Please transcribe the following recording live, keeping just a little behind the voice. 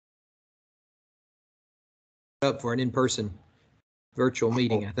up for an in-person virtual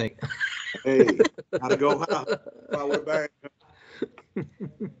meeting, I think. Hey, gotta go while we're back.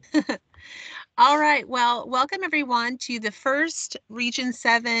 All right. Well, welcome everyone to the first Region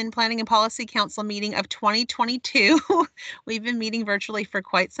 7 Planning and Policy Council meeting of 2022. We've been meeting virtually for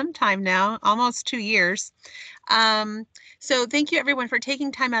quite some time now, almost 2 years. So thank you everyone for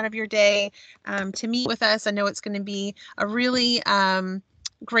taking time out of your day to meet with us. I know it's going to be a really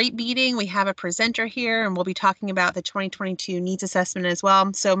great meeting. We have a presenter here and we'll be talking about the 2022 needs assessment as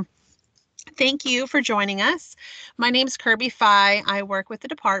well. So thank you for joining us. My name is Kirby Fye. I work with the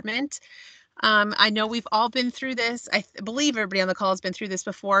department. I know we've all been through this. I believe everybody on the call has been through this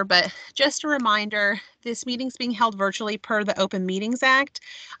before, but just a reminder, this meeting's being held virtually per the Open Meetings Act,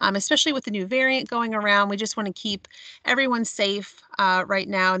 especially with the new variant going around. We just want to keep everyone safe right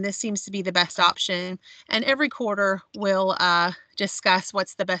now, and this seems to be the best option. And every quarter we'll discuss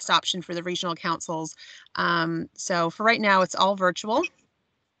what's the best option for the regional councils. So for right now, it's all virtual.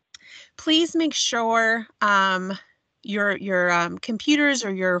 Please make sure your computers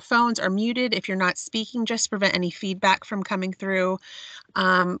or your phones are muted if you're not speaking, just to prevent any feedback from coming through.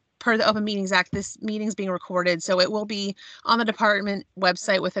 Per the Open Meetings Act, this meeting is being recorded, so it will be on the department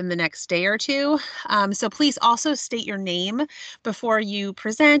website within the next day or two. So please also state your name before you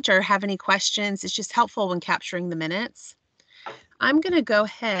present or have any questions. It's just helpful when capturing the minutes. I'm going to go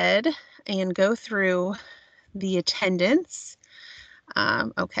ahead and go through the attendance.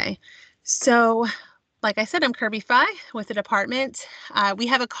 Okay, so like I said, I'm Kirby Fye with the department. We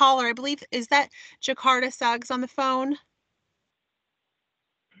have a caller, I believe, is that Jakarta Suggs on the phone?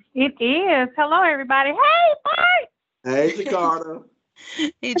 It is. Hello, everybody. Hey, Bart! Hey, Jakarta.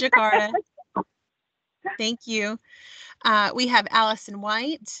 Hey, Jakarta. Thank you. We have Allison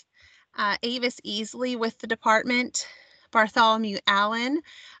White, Avis Easley with the department, Bartholomew Allen,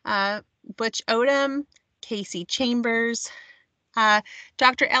 Butch Odom, Casey Chambers.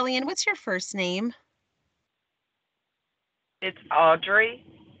 Dr. Elian, what's your first name? It's Audrey.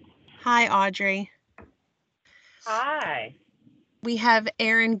 Hi, Audrey. Hi. We have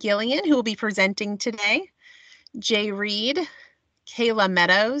Erin Gillian, who will be presenting today, Jay Reed, Kayla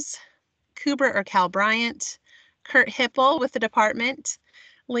Meadows, Cooper or Cal Bryant, Kurt Hipple with the department,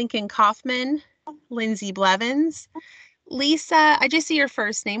 Lincoln Kaufman, Lindsay Blevins, Lisa, I just see your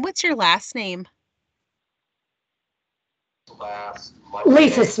first name. What's your last name?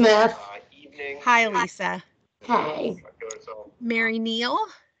 Lisa Smith. Hi, Lisa. Hey. Mary Neal,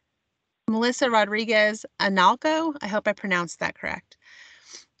 Melissa Rodriguez Analco. I hope I pronounced that correct.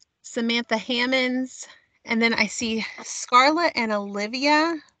 Samantha Hammonds. And then I see Scarlett and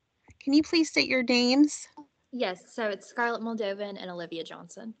Olivia. Can you please state your names? Yes, so it's Scarlett Moldovan and Olivia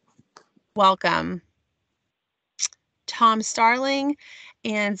Johnson. Welcome. Tom Starling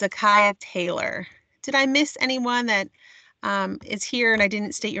and Zakiah Taylor. Did I miss anyone that is here and I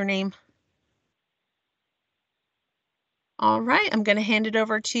didn't state your name? All right, I'm going to hand it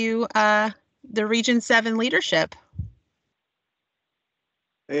over to the Region 7 leadership.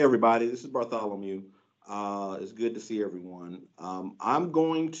 Hey, everybody. This is Bartholomew. It's good to see everyone. I'm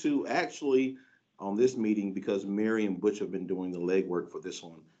going to actually, on this meeting, because Mary and Butch have been doing the legwork for this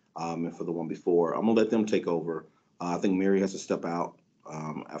one and for the one before, I'm going to let them take over. I think Mary has to step out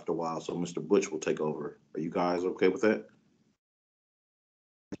after a while, so Mr. Butch will take over. Are you guys okay with that?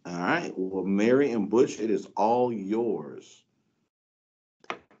 All right. Well, Mary and Butch, it is all yours.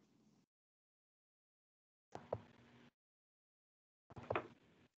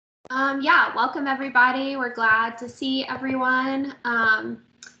 Yeah, welcome everybody. We're glad to see everyone.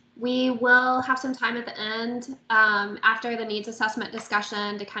 We will have some time at the end after the needs assessment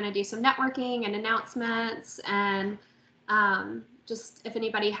discussion to kind of do some networking and announcements, and just if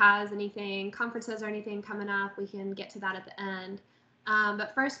anybody has anything, conferences or anything coming up, we can get to that at the end.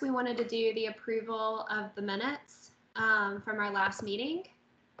 But first we wanted to do the approval of the minutes from our last meeting.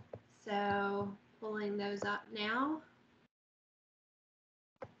 So pulling those up now.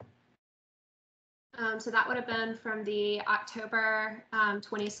 So that would have been from the October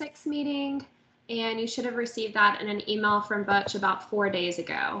 26th meeting, and you should have received that in an email from Butch about 4 days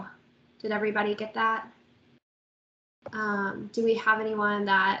ago. Did everybody get that? Do we have anyone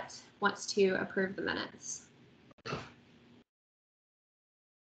that wants to approve the minutes?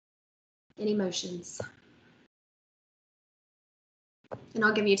 Any motions? And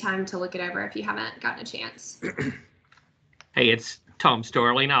I'll give you time to look it over if you haven't gotten a chance. Hey, it's Tom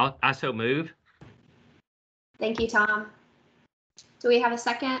Starling. I so move. Thank you, Tom. Do we have a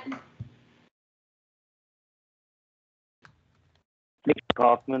second?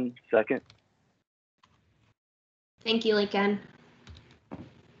 Kaufman, second. Thank you, Lincoln.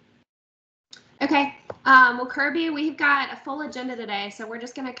 Okay, Well, Kirby, we've got a full agenda today, so we're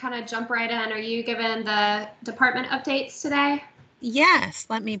just going to kind of jump right in. Are you giving the department updates today? Yes,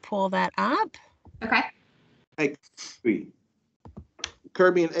 let me pull that up. Okay. Hey,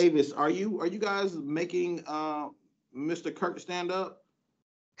 Kirby and Avis, are you guys making Mr. Kirk stand up?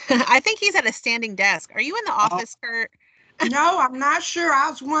 I think he's at a standing desk. Are you in the office, Kurt? No, I'm not sure. I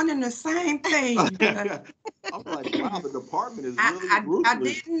was wondering the same thing. I'm like, wow, the department is really I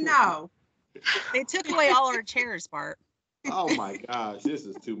ruthless. didn't know. They took away all our chairs, Bart. Oh my gosh, this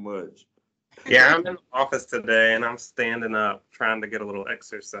is too much. Yeah, I'm in the office today and I'm standing up trying to get a little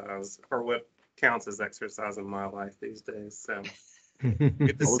exercise, or what counts as exercise in my life these days. So good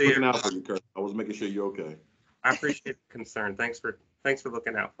to I was see looking you. out for you, Kirk. I was making sure you're okay. I appreciate the concern. Thanks for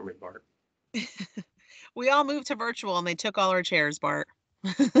looking out for me, Bart. We all moved to virtual and they took all our chairs, Bart.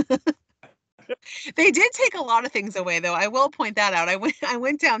 They did take a lot of things away, though. I will point that out. I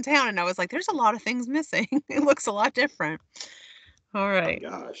went downtown and I was like, there's a lot of things missing. It looks a lot different. All right. Oh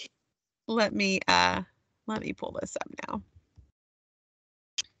my gosh. Let me pull this up now.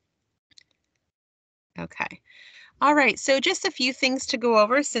 Okay. All right. So just a few things to go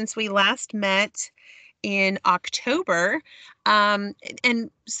over since we last met in October. And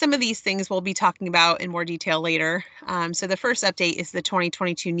some of these things we'll be talking about in more detail later. So the first update is the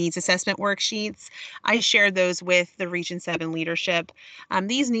 2022 needs assessment worksheets. I shared those with the Region 7 leadership.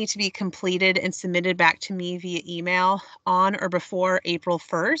 These need to be completed and submitted back to me via email on or before April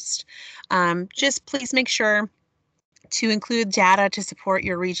 1st. Just please make sure to include data to support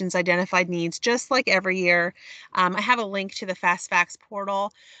your region's identified needs, just like every year. I have a link to the Fast Facts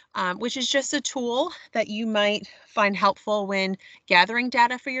portal, which is just a tool that you might find helpful when gathering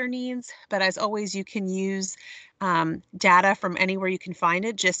data for your needs. But as always, you can use data from anywhere you can find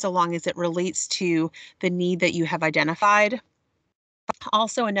it, just so long as it relates to the need that you have identified.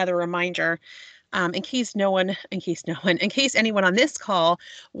 Also, another reminder, in case anyone on this call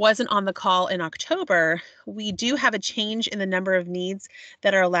wasn't on the call in October, we do have a change in the number of needs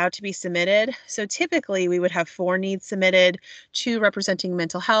that are allowed to be submitted. So typically we would have 4 needs submitted, 2 representing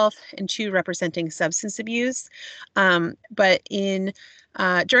mental health and 2 representing substance abuse. But during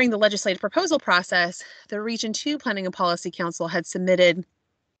the legislative proposal process, the Region 2 Planning and Policy Council had submitted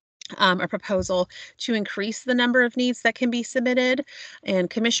a proposal to increase the number of needs that can be submitted. And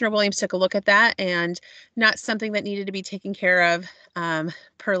Commissioner Williams took a look at that, and not something that needed to be taken care of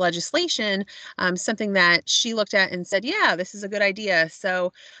per legislation, something that she looked at and said, yeah, this is a good idea.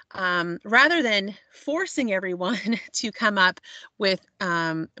 So rather than forcing everyone to come up with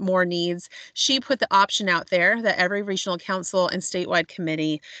more needs, she put the option out there that every regional council and statewide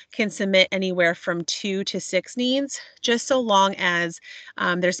committee can submit anywhere from 2 to 6 needs, just so long as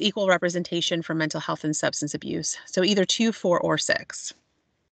there's equal representation for mental health and substance abuse. So either 2, 4, or 6.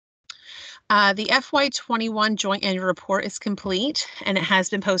 The FY21 Joint Annual Report is complete and it has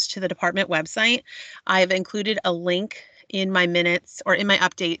been posted to the department website. I've included a link in my minutes or in my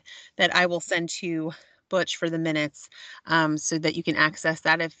update that I will send to Butch for the minutes so that you can access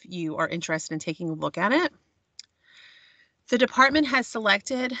that if you are interested in taking a look at it. The department has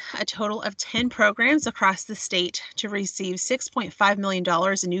selected a total of 10 programs across the state to receive $6.5 million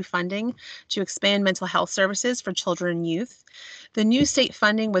in new funding to expand mental health services for children and youth. The new state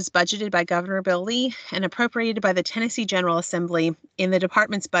funding was budgeted by Governor Bill Lee and appropriated by the Tennessee General Assembly in the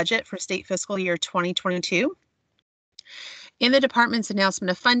department's budget for state fiscal year 2022. In the department's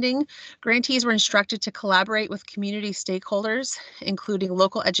announcement of funding, grantees were instructed to collaborate with community stakeholders, including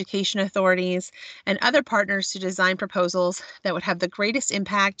local education authorities and other partners, to design proposals that would have the greatest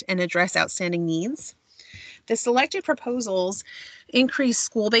impact and address outstanding needs. The selected proposals increase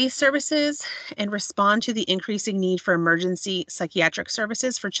school-based services and respond to the increasing need for emergency psychiatric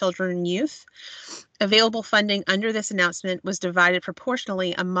services for children and youth. Available funding under this announcement was divided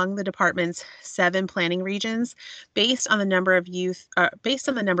proportionally among the department's 7 planning regions based on the number of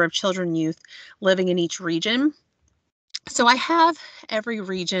children and youth living in each region. So I have every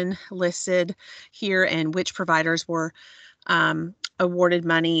region listed here and which providers were awarded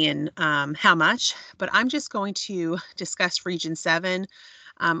money and how much, but I'm just going to discuss Region 7.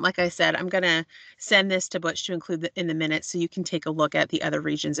 Like I said, I'm going to send this to Butch to include in the minutes so you can take a look at the other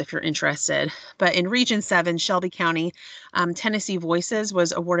regions if you're interested. But in Region 7, Shelby County, Tennessee Voices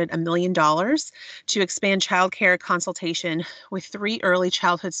was awarded $1 million to expand child care consultation with 3 early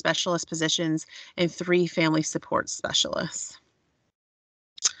childhood specialist positions and 3 family support specialists.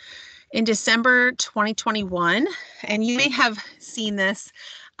 In December 2021, and you may have seen this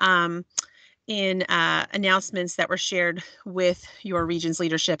in announcements that were shared with your region's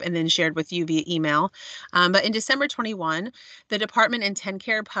leadership and then shared with you via email. But in December 21, the department and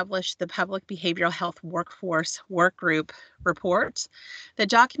TennCare published the Public Behavioral Health Workforce Work Group report. The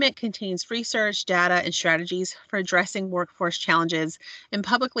document contains research, data, and strategies for addressing workforce challenges in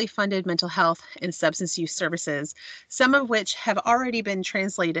publicly funded mental health and substance use services, some of which have already been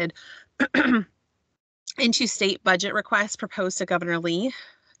translated into state budget requests proposed to Governor Lee.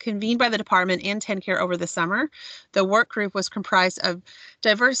 Convened by the department and TennCare over the summer, the work group was comprised of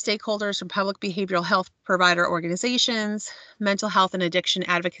diverse stakeholders from public behavioral health provider organizations, mental health and addiction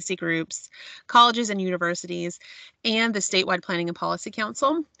advocacy groups, colleges and universities, and the statewide Planning and Policy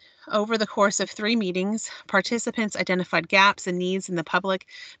Council. Over the course of 3 meetings, participants identified gaps and needs in the public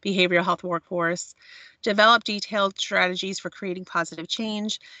behavioral health workforce, developed detailed strategies for creating positive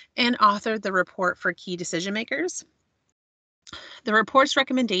change, and authored the report for key decision makers. The report's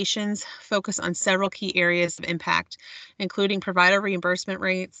recommendations focus on several key areas of impact, including provider reimbursement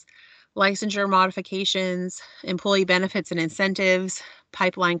rates, licensure modifications, employee benefits and incentives,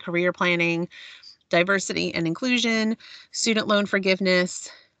 pipeline career planning, diversity and inclusion, student loan forgiveness,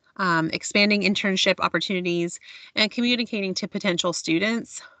 expanding internship opportunities, and communicating to potential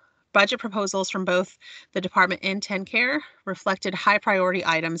students. Budget proposals from both the department and TennCare reflected high priority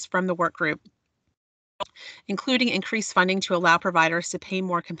items from the work group, including increased funding to allow providers to pay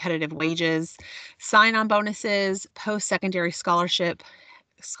more competitive wages, sign-on bonuses, post-secondary scholarships,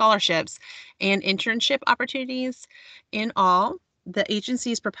 and internship opportunities. In all, the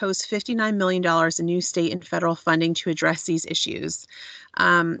agencies proposed $59 million in new state and federal funding to address these issues.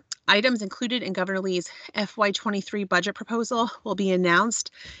 Items included in Governor Lee's FY23 budget proposal will be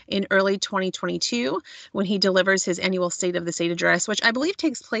announced in early 2022 when he delivers his annual State of the State address, which I believe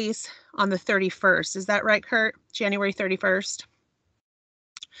takes place on the 31st. Is that right, Kurt? January 31st?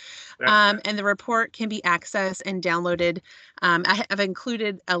 And the report can be accessed and downloaded. I have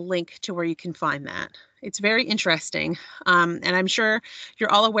included a link to where you can find that. It's very interesting. And I'm sure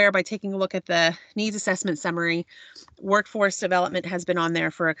you're all aware by taking a look at the needs assessment summary, workforce development has been on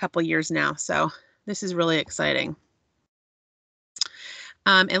there for a couple years now. So this is really exciting.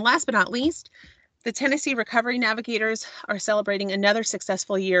 And last but not least, the Tennessee Recovery Navigators are celebrating another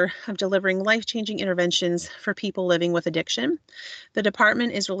successful year of delivering life-changing interventions for people living with addiction. The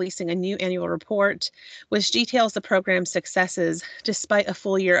department is releasing a new annual report which details the program's successes despite a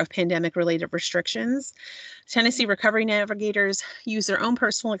full year of pandemic-related restrictions. Tennessee Recovery Navigators use their own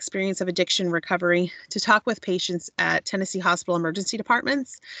personal experience of addiction recovery to talk with patients at Tennessee hospital emergency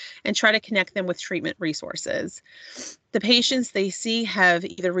departments and try to connect them with treatment resources. The patients they see have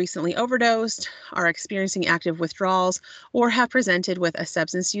either recently overdosed, are experiencing active withdrawals, or have presented with a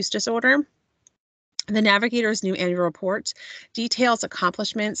substance use disorder. The Navigator's new annual report details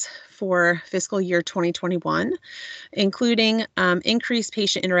accomplishments for fiscal year 2021, including increased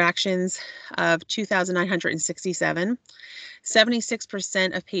patient interactions of 2,967,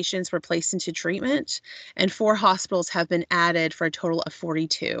 76% of patients were placed into treatment, and 4 hospitals have been added for a total of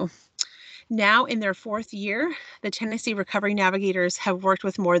 42. Now in their 4th year, the Tennessee Recovery Navigators have worked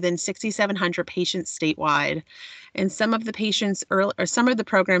with more than 6,700 patients statewide. And some of the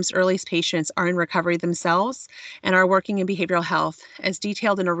program's earliest patients are in recovery themselves and are working in behavioral health, as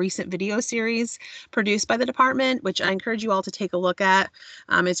detailed in a recent video series produced by the department, which I encourage you all to take a look at.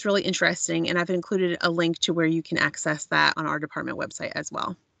 It's really interesting, and I've included a link to where you can access that on our department website as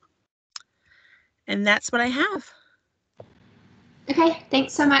well. And that's what I have. Okay,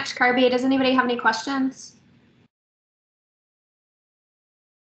 thanks so much, Kirby. Does anybody have any questions?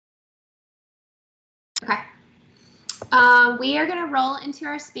 Okay. We are going to roll into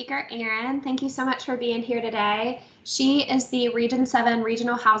our speaker, Erin. Thank you so much for being here today. She is the Region 7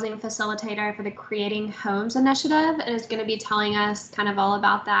 Regional Housing Facilitator for the Creating Homes Initiative and is going to be telling us kind of all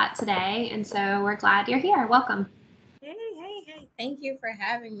about that today. And so we're glad you're here. Welcome. Hey. Thank you for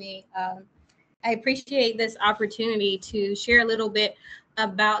having me. I appreciate this opportunity to share a little bit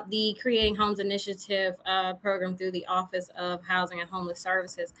about the Creating Homes Initiative program through the Office of Housing and Homeless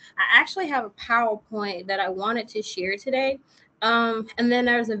Services. I actually have a PowerPoint that I wanted to share today, and then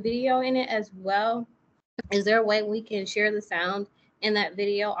there's a video in it as well. Is there a way we can share the sound in that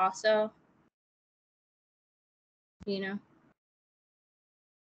video also?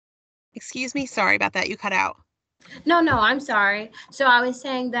 Excuse me, sorry about that, you cut out. No, I'm sorry. So I was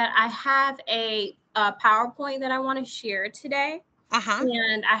saying that I have a PowerPoint that I want to share today.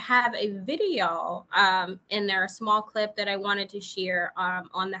 And I have a video in there, a small clip that I wanted to share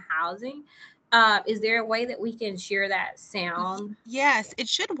on the housing. Is there a way that we can share that sound? Yes, it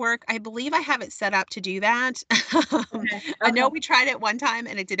should work. I believe I have it set up to do that. Okay. I know Okay. we tried it one time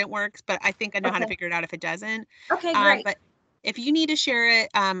and it didn't work, but I think I know how to Okay. figure it out if it doesn't. Okay, great. But if you need to share it,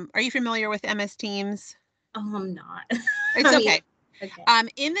 are you familiar with MS Teams? Oh, I'm not. It's I mean, okay. okay.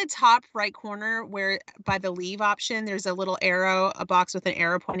 In the top right corner where by the leave option, there's a little arrow, a box with an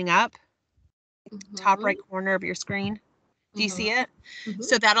arrow pointing up, top right corner of your screen. Do you see it?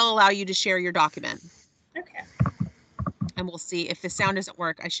 So that'll allow you to share your document. Okay. And we'll see if the sound doesn't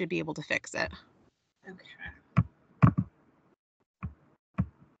work, I should be able to fix it. Okay.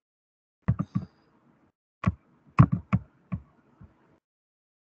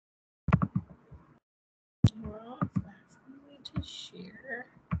 Well, that's going to share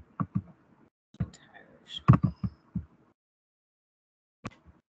entire screen.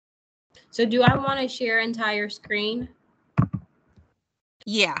 So do I want to share entire screen?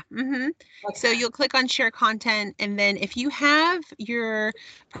 Yeah. Okay. So you'll click on share content, and then if you have your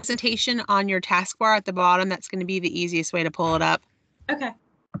presentation on your taskbar at the bottom, that's going to be the easiest way to pull it up. Okay.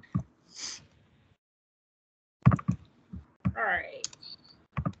 All right.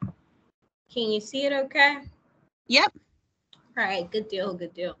 Can you see it okay? Yep. All right, good deal,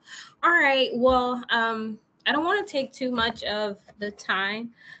 good deal. All right, well, I don't want to take too much of the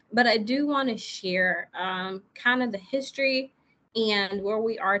time, but I do want to share kind of the history and where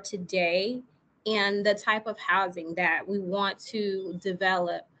we are today and the type of housing that we want to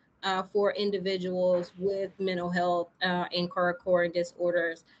develop for individuals with mental health and co-occurring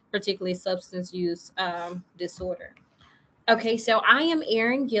disorders, particularly substance use disorder. Okay, so I am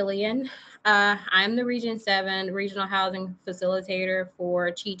Erin Gillian. I'm the Region 7 Regional Housing Facilitator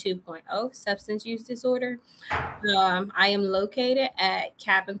for CHI 2.0 Substance Use Disorder. I am located at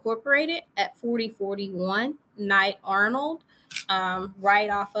CAP Incorporated at 4041 Knight Arnold, right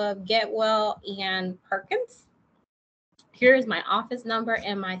off of Getwell and Perkins. Here is my office number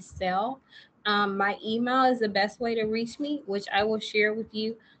and my cell. My email is the best way to reach me, which I will share with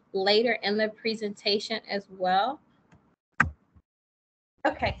you later in the presentation as well.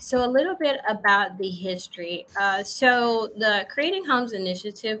 Okay, so a little bit about the history. So the Creating Homes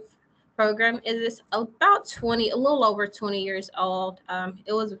Initiative program is about a little over 20 years old.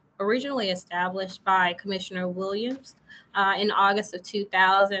 It was originally established by Commissioner Williams in August of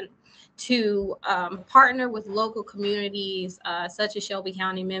 2000 to partner with local communities such as Shelby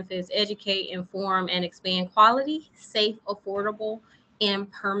County, Memphis, educate, inform, and expand quality, safe, affordable,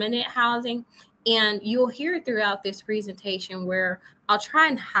 and permanent housing. And you'll hear throughout this presentation where I'll try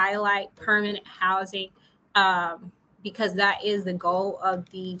and highlight permanent housing because that is the goal of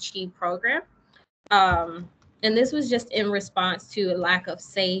the CHI program. And this was just in response to a lack of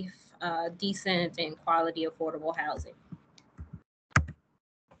safe, decent, and quality affordable housing.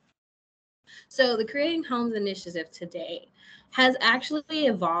 So the Creating Homes Initiative today has actually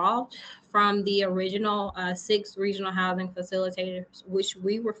evolved from the original 6 regional housing facilitators, which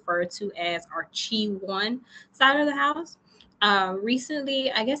we refer to as our CHI 1 side of the house.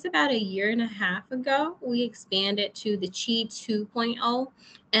 Recently, I guess about a year and a half ago, we expanded to the CHI 2.0,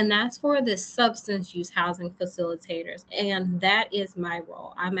 and that's for the substance use housing facilitators. And that is my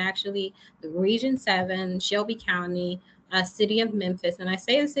role. I'm actually the Region 7, Shelby County, City of Memphis. And I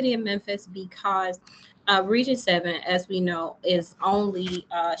say the City of Memphis because Region 7, as we know, is only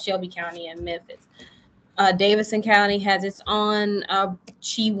Shelby County and Memphis. Davidson County has its own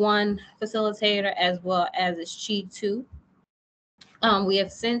CHI 1 facilitator as well as its CHI 2. We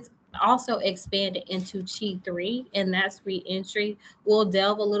have since also expanded into CHI 3, and that's re-entry. We'll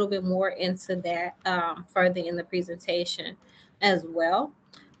delve a little bit more into that further in the presentation as well.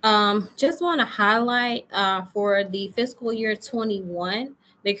 Just want to highlight for the fiscal year 21,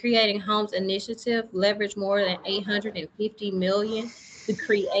 the Creating Homes Initiative leveraged more than $850 million to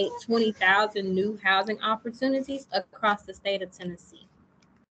create 20,000 new housing opportunities across the state of Tennessee.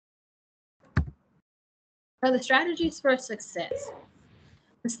 For the strategies for success,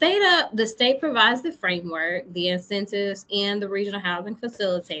 the state provides the framework, the incentives, and the regional housing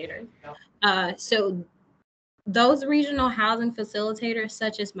facilitator. So those regional housing facilitators,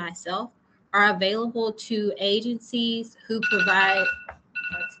 such as myself, are available to agencies who provide,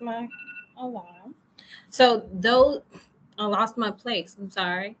 that's my alarm. So those, I lost my place, I'm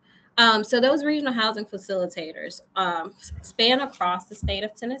sorry. So those regional housing facilitators span across the state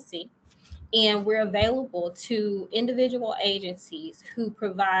of Tennessee, and we're available to individual agencies who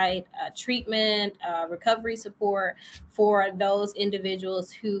provide treatment, recovery support for those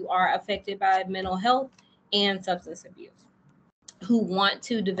individuals who are affected by mental health and substance abuse, who want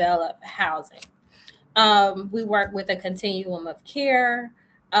to develop housing. We work with a continuum of care,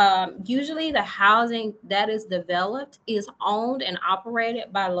 Usually the housing that is developed is owned and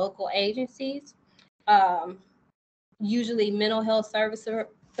operated by local agencies, usually mental health service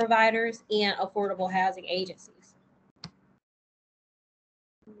providers and affordable housing agencies.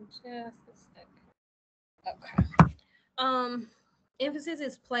 Just a second. Okay. Emphasis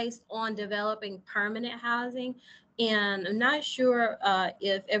is placed on developing permanent housing, and I'm not sure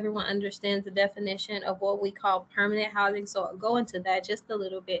if everyone understands the definition of what we call permanent housing, so I'll go into that just a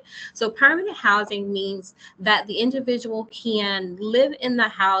little bit. So permanent housing means that the individual can live in the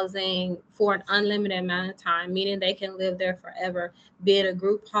housing for an unlimited amount of time, meaning they can live there forever, be it a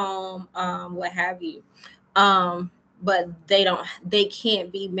group home, what have you. But they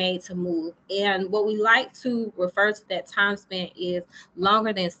can't be made to move. And what we like to refer to that time span is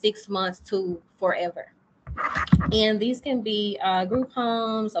longer than 6 months to forever. And these can be group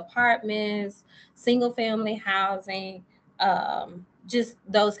homes, apartments, single family housing, just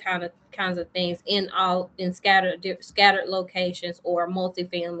those kinds of things in scattered locations, or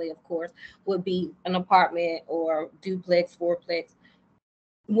multifamily, of course, would be an apartment or duplex, fourplex,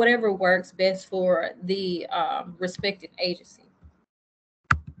 whatever works best for the respective agency.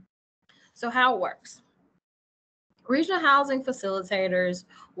 So how it works. Regional housing facilitators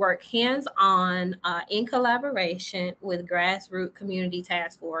work hands-on in collaboration with grassroots community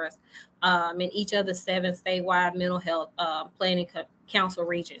task force in each of the 7 statewide mental health planning council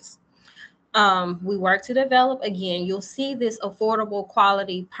regions. We work to develop, again, you'll see this affordable,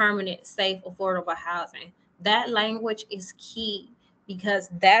 quality, permanent, safe, affordable housing. That language is key, because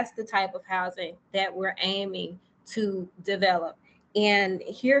that's the type of housing that we're aiming to develop. And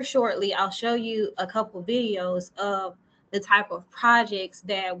here shortly, I'll show you a couple videos of the type of projects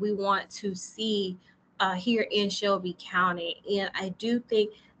that we want to see here in Shelby County. And I do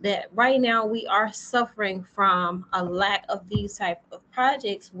think that right now we are suffering from a lack of these type of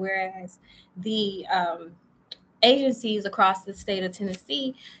projects, whereas the agencies across the state of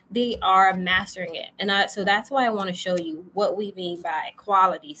Tennessee, they are mastering it. And so that's why I want to show you what we mean by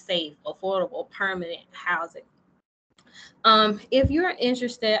quality, safe, affordable, permanent housing. If you're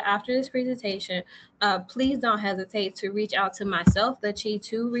interested after this presentation, please don't hesitate to reach out to myself, the CHI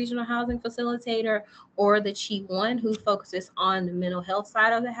 2 Regional Housing Facilitator, or the CHI 1 who focuses on the mental health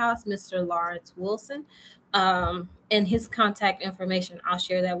side of the house, Mr. Lawrence Wilson. And his contact information, I'll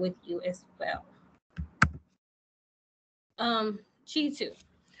share that with you as well. CHI 2.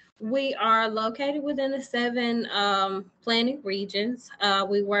 We are located within the 7 planning regions.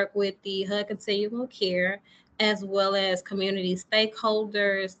 We work with the HUD Continuum of Care, as well as community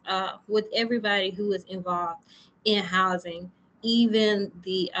stakeholders, with everybody who is involved in housing, even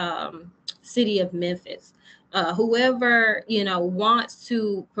the city of Memphis. Whoever wants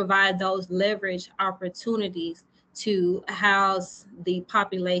to provide those leverage opportunities to house the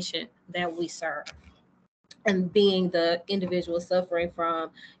population that we serve, and being the individual suffering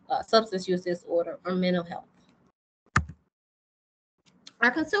from substance use disorder or mental health. Our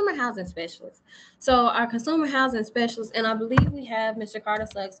consumer housing specialists. So our consumer housing specialists, and I believe we have Mr. Carter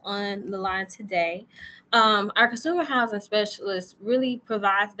Suggs on the line today. Our consumer housing specialist really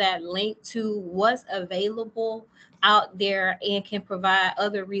provides that link to what's available out there and can provide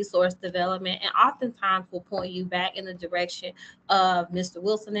other resource development, and oftentimes will point you back in the direction of Mr.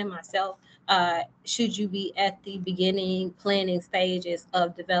 Wilson and myself, should you be at the beginning planning stages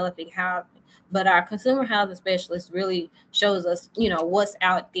of developing housing. But our consumer housing specialist really shows us, what's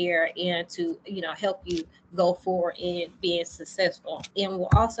out there, and to, help you go forward in being successful. And we'll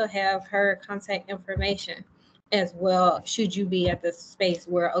also have her contact information as well, should you be at the space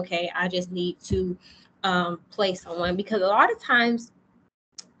where, okay, I just need to place someone. Because a lot of times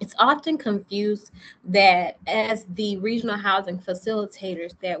it's often confused that as the regional housing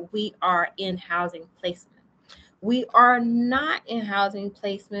facilitators that we are in housing placement. We are not in housing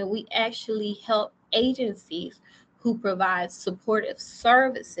placement. We actually help agencies who provide supportive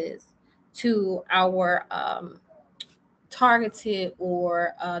services to our targeted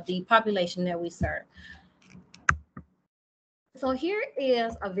or the population that we serve. So here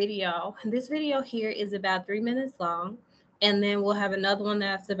is a video. This video here is about 3 minutes long. And then we'll have another one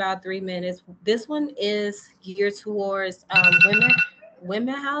that's about 3 minutes. This one is geared towards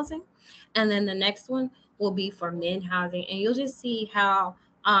women housing. And then the next one will be for men housing. And you'll just see how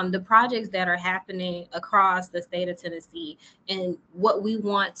the projects that are happening across the state of Tennessee and what we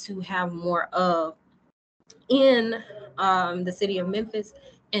want to have more of in the city of Memphis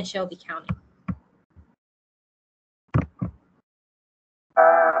and Shelby County. Hey,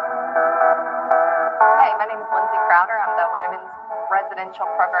 my name is Lindsay Crowder. I'm the women's resident Residential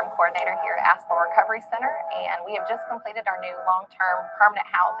Program Coordinator here at Aspel Recovery Center, and we have just completed our new long-term permanent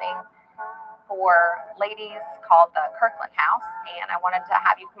housing for ladies called the Kirkland House, and I wanted to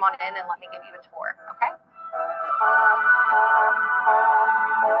have you come on in and let me give you a tour, okay?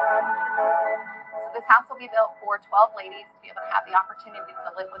 So this house will be built for 12 ladies to be able to have the opportunity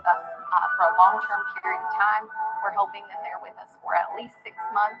to live with us for a long-term period of time. We're hoping that they're with us for at least 6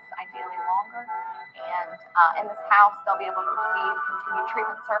 months, ideally longer. And in this house, they'll be able to receive continued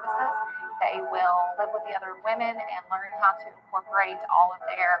treatment services. They will live with the other women and learn how to incorporate all of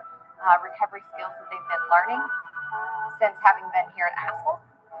their recovery skills that they've been learning since having been here at Aspel.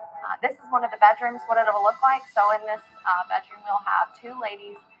 This is one of the bedrooms, what it'll look like. So in this bedroom, we'll have 2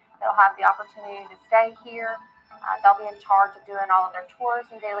 ladies that'll have the opportunity to stay here. They'll be in charge of doing all of their chores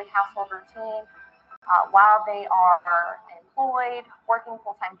and daily household routine while they are employed, working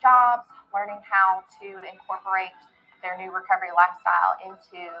full-time jobs, learning how to incorporate their new recovery lifestyle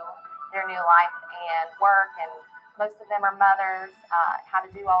into their new life and work. And most of them are mothers, how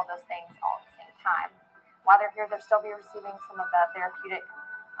to do all of those things all at the same time. While they're here, they'll still be receiving some of the therapeutic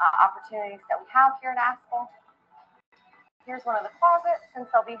opportunities that we have here at Aspel. Here's one of the closets.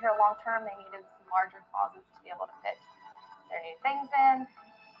 Since they'll be here long term, they needed some larger closets to be able to fit their new things in.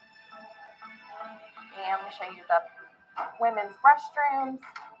 And I'm going to show you the women's restrooms.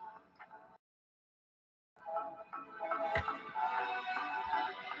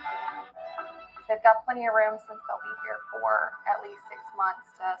 They've got plenty of room since they'll be here for at least 6 months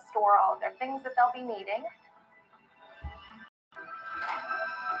to store all of their things that they'll be needing.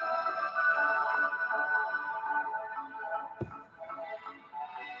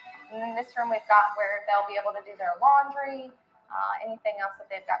 And in this room, we've got where they'll be able to do their laundry, anything else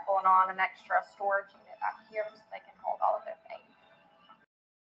that they've got going on, an extra storage unit back here so they can hold all of their things.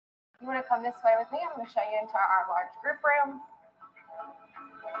 If you want to come this way with me, I'm going to show you into our large group room.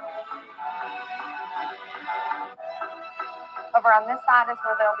 Over on this side is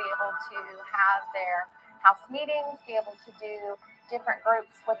where they'll be able to have their house meetings, be able to do different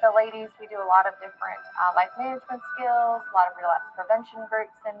groups with the ladies. We do a lot of different life management skills, a lot of relapse prevention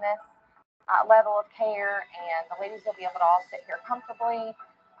groups in this level of care, and the ladies will be able to all sit here comfortably.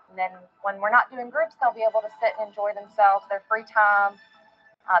 And then when we're not doing groups, they'll be able to sit and enjoy themselves, their free time.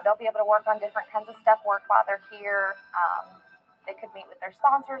 They'll be able to work on different kinds of step work while they're here. They could meet with their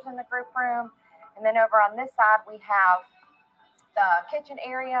sponsors in the group room. And then over on this side, we have the kitchen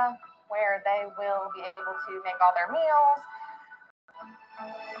area where they will be able to make all their meals.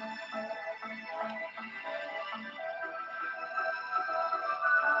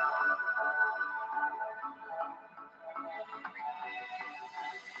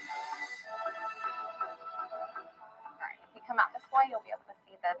 If you come out this way, you'll be able to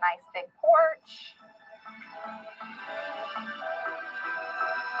see the nice big porch.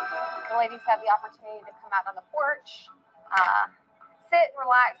 The ladies have the opportunity to come out on the porch, sit,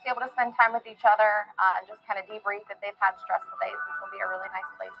 relax, be able to spend time with each other, and just kind of debrief if they've had stressful days. This will be a really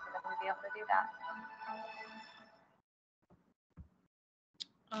nice place for them to be able to do that.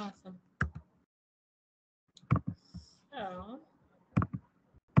 Awesome. So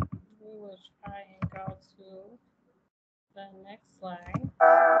we will try and go to the next slide if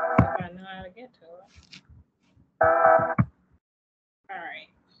I know how to get to it. All right.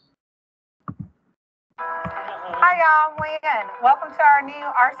 Hi, y'all. I'm Lynn. Welcome to our new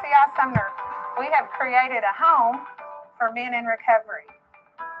RCI Sumner. We have created a home for men in recovery.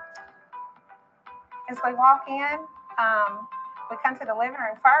 As we walk in, we come to the living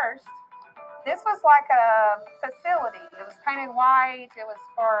room first. This was like a facility. It was painted white. It was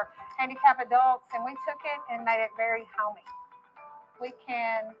for handicapped adults, and we took it and made it very homey. We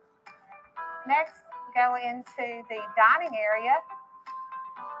can next go into the dining area.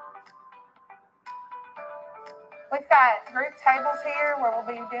 We've got group tables here where we'll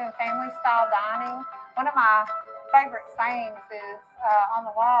be doing family-style dining. One of my favorite sayings is on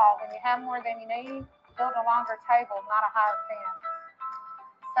the wall, when you have more than you need, build a longer table, not a higher fence.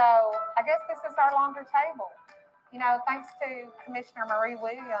 So I guess this is our longer table. You know, thanks to Commissioner Marie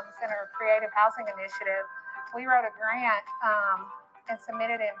Williams and her Creative Housing Initiative, we wrote a grant and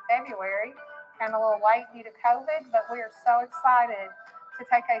submitted it in February. Kind of a little late due to COVID, but we are so excited to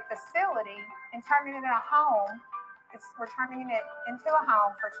take a facility and turn it into a home. We're turning it into a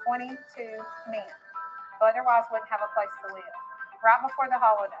home for 22 men who otherwise wouldn't have a place to live right before the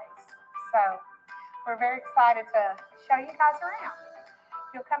holidays. So we're very excited to show you guys around.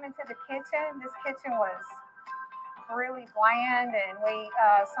 You'll come into the kitchen. This kitchen was really bland, and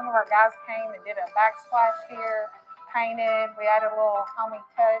some of our guys came and did a backsplash here, painted. We added a little homey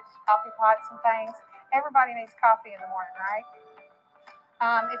touch, coffee pots and things. Everybody needs coffee in the morning, right?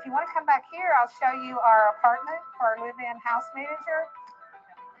 If you want to come back here, I'll show you our apartment for our live-in house manager.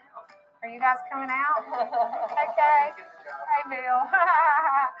 Are you guys coming out? Okay. Hey, Bill.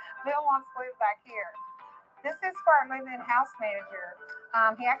 Bill wants to live back here. This is for our live-in house manager.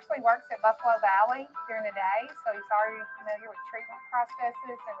 He actually works at Buffalo Valley during the day, so he's already familiar with treatment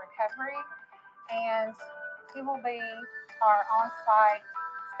processes and recovery. And he will be our on-site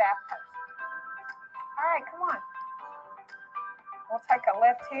staff person. All right, come on. We'll take a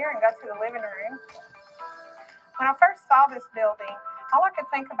left here and go to the living room. When I first saw this building, all I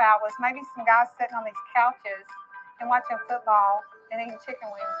could think about was maybe some guys sitting on these couches and watching football and eating chicken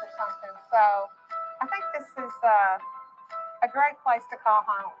wings or something. So I think this is a great place to call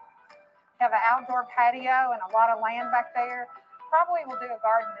home. We have an outdoor patio and a lot of land back there. Probably we'll do a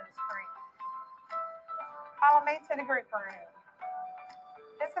garden in the spring. Follow me to the group room.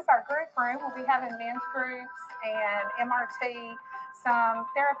 This is our group room. We'll be having men's groups and MRT, some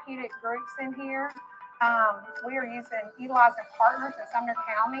therapeutic groups in here. We are utilizing partners in Sumner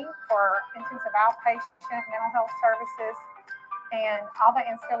County for intensive outpatient mental health services and all the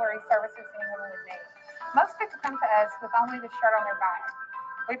ancillary services anyone would need. Most people come to us with only the shirt on their back.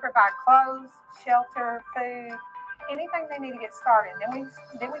 We provide clothes, shelter, food, anything they need to get started.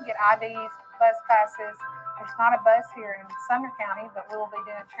 Then we get IDs, bus passes. There's not a bus here in Sumner County, but we will be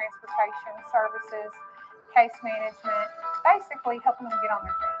doing transportation services, case management, basically helping them get on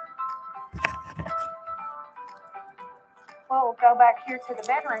their feet. We'll go back here to the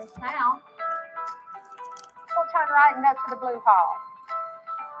bedrooms now. We'll turn right and go to the blue hall.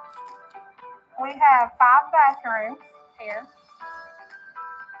 We have 5 bathrooms here.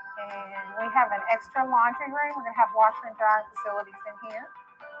 And we have an extra laundry room. We're going to have washer and dryer facilities in here.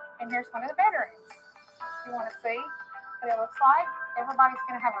 And here's one of the bedrooms. If you want to see what it looks like, everybody's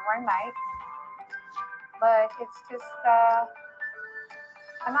going to have a roommate. But it's just a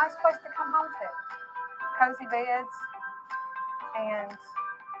nice place to come home to. Cozy beds and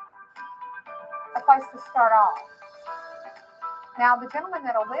a place to start off. Now, the gentlemen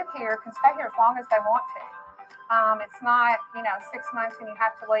that'll live here can stay here as long as they want to. It's not, 6 months and you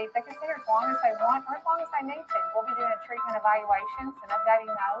have to leave. They can stay here as long as they want or as long as they need to. We'll be doing treatment evaluations and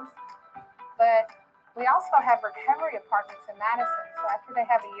updating those. But we also have recovery apartments in Madison. So after they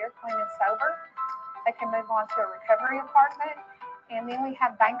have a year clean and sober, they can move on to a recovery apartment. And then we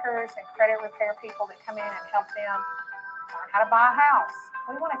have bankers and credit repair people that come in and help them learn how to buy a house.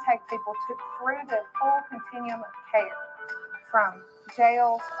 We want to take people through the full continuum of care, from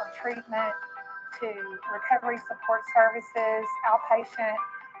jails or treatment to recovery support services, outpatient,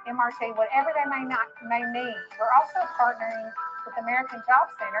 MRT, whatever they may need. We're also partnering with American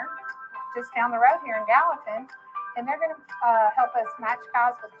Job Center just down the road here in Gallatin, and they're going to help us match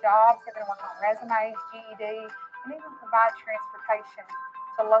guys with jobs. They're going to work on resumes, GED, and even provide transportation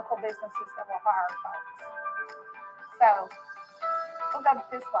to local businesses that will hire folks. So we'll go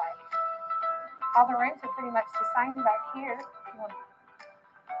this way. All the rooms are pretty much the same back here. If you want to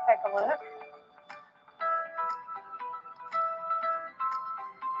take a look.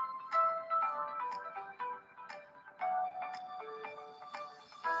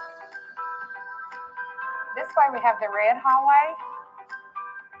 This way we have the red hallway.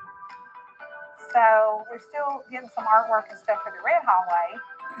 So we're still getting some artwork and stuff for the red hallway.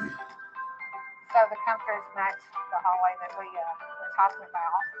 So the comforters match the hallway that we're talking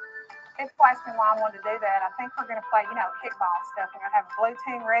about. People ask me why I wanted to do that. I think we're going to play, kickball stuff. We're going to have a blue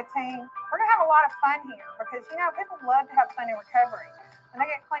team, red team. We're going to have a lot of fun here because, people love to have fun in recovery. When they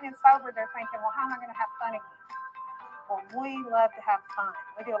get clean and sober, they're thinking, well, how am I going to have fun again? Well, we love to have fun.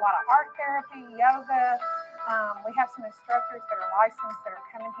 We do a lot of art therapy, yoga. We have some instructors that are licensed that are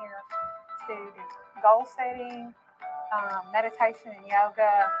coming here to do goal setting, meditation and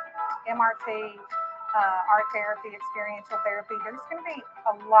yoga, MRT, art therapy, experiential therapy. There's going to be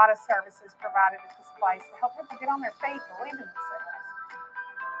a lot of services provided at this place to help people get on their feet and believe in themselves.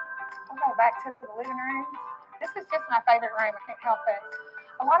 We'll go back to the living room. This is just my favorite room. I can't help it.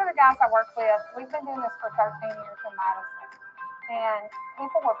 A lot of the guys I work with, we've been doing this for 13 years in Madison. And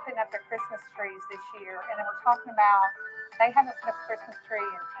people were putting up their Christmas trees this year, and they were talking about they haven't put up a Christmas tree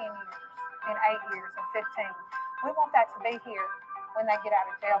in 10 years, in 8 years, in 15. We want that to be here when they get out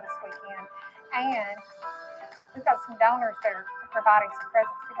of jail this weekend. And we've got some donors that are providing some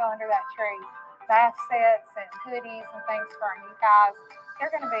presents to go under that tree, bath sets and hoodies and things for our new guys. They're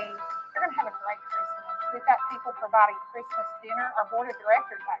going to have a great Christmas. We've got people providing Christmas dinner, our board of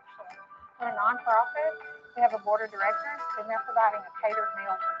directors actually. We're a nonprofit. We have a board of directors, and they're providing a catered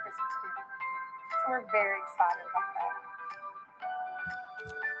meal for Christmas dinner. So we're very excited about that.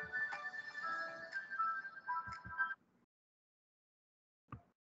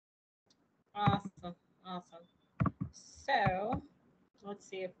 So let's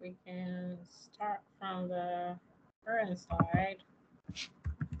see if we can start from the current slide.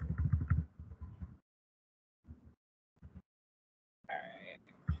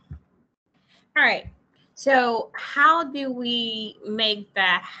 All right. So how do we make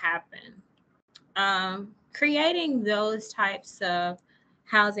that happen? Creating those types of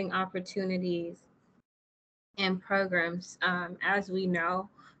housing opportunities and programs, as we know,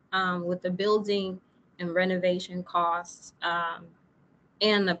 with the building and renovation costs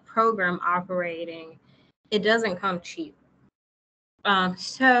and the program operating, it doesn't come cheap.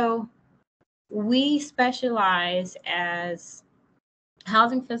 So we specialize as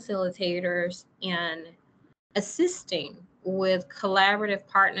housing facilitators in assisting with collaborative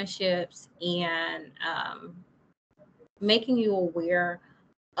partnerships and making you aware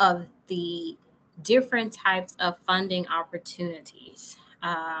of the different types of funding opportunities.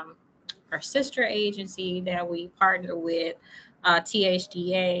 Our sister agency that we partner with,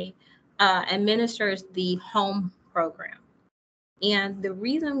 THDA, administers the HOME program. And the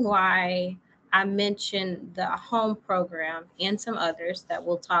reason why I mentioned the HOME program and some others that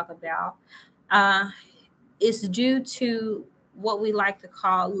we'll talk about is due to what we like to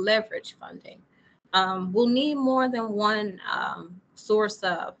call leverage funding. We'll need more than one source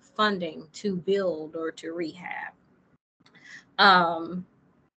of funding to build or to rehab.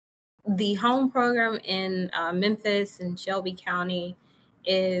 The HOME program in Memphis and Shelby County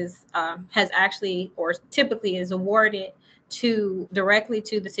has actually, or typically is awarded directly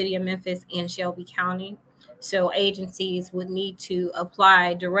to the city of Memphis and Shelby County. So agencies would need to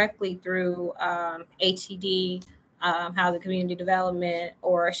apply directly through HCD, Housing Community Development,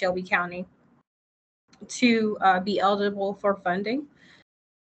 or Shelby County to be eligible for funding.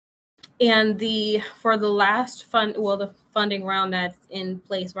 And for the last the funding round that's in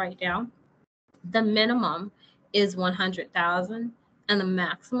place right now, the minimum is $100,000 and the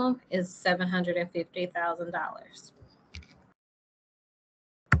maximum is $750,000.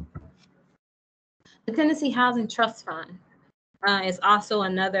 The Tennessee Housing Trust Fund is also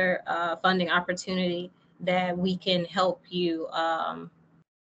another funding opportunity that we can help you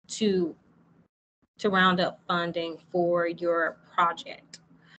to round up funding for your project.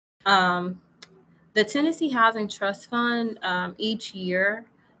 The Tennessee Housing Trust Fund, each year,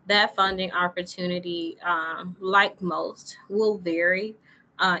 that funding opportunity, like most, will vary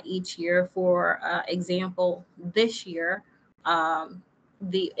each year. For example, this year, and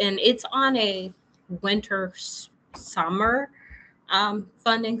it's on a winter summer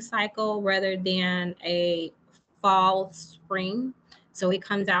funding cycle rather than a fall spring. So it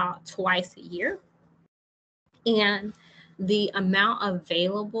comes out twice a year. And the amount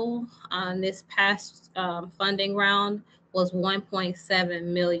available on this past funding round was $1.7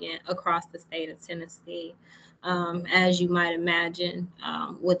 million across the state of Tennessee. As you might imagine,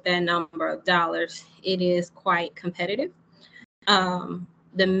 with that number of dollars, it is quite competitive.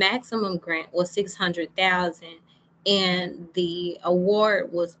 The maximum grant was $600,000, and the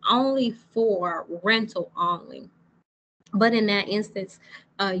award was only for rental only. But in that instance,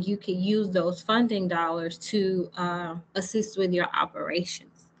 you can use those funding dollars to assist with your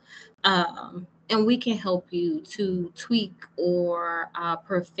operations. And we can help you to tweak or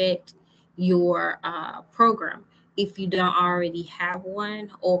perfect your program if you don't already have one,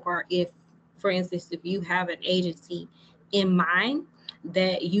 or if, for instance, if you have an agency in mind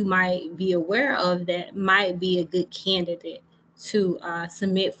that you might be aware of that might be a good candidate to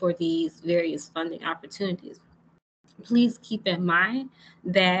submit for these various funding opportunities. Please keep in mind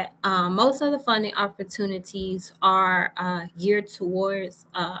that most of the funding opportunities are geared towards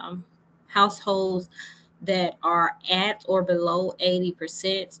households that are at or below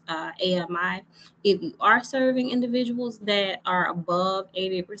 80% AMI. If you are serving individuals that are above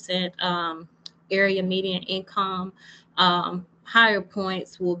 80% area median income, higher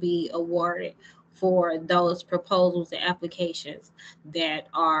points will be awarded for those proposals and applications that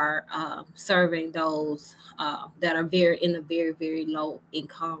are serving those that are in a very, very low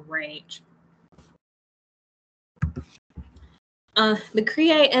income range.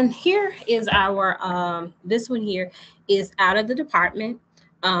 And here is our, this one here is out of the department,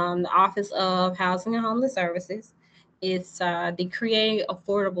 the Office of Housing and Homeless Services. It's the Create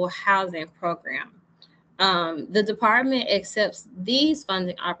Affordable Housing Program. The department accepts these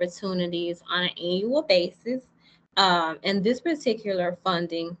funding opportunities on an annual basis. And this particular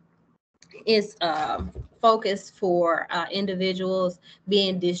funding is focused for individuals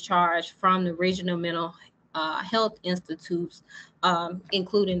being discharged from the regional mental health institutes,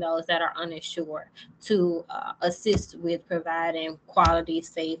 including those that are uninsured, to assist with providing quality,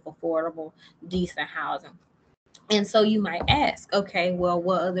 safe, affordable, decent housing. And so you might ask, okay, well,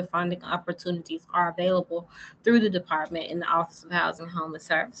 what other funding opportunities are available through the department in the Office of Housing and Human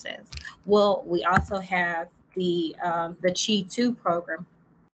Services? Well, we also have the CHI 2 program,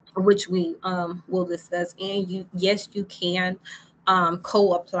 which we will discuss. And you can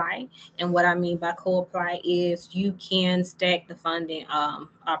co-apply. And what I mean by co-apply is you can stack the funding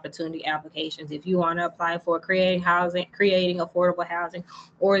opportunity applications. If you want to apply for creating affordable housing,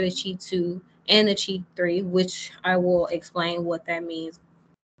 or the CHI 2 and the CHI 3, which I will explain what that means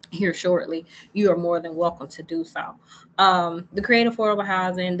here shortly, you are more than welcome to do so. The Create Affordable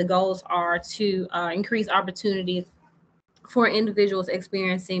Housing, the goals are to increase opportunities for individuals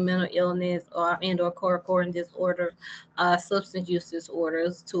experiencing mental illness or core disorder, substance use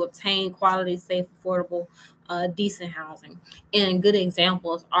disorders, to obtain quality, safe, affordable, decent housing. And good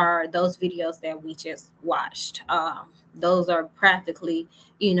examples are those videos that we just watched. Those are practically,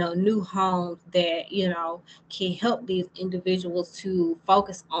 new homes that, can help these individuals to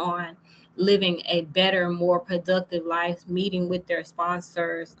focus on living a better, more productive life, meeting with their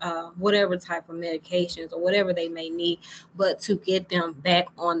sponsors, whatever type of medications or whatever they may need, but to get them back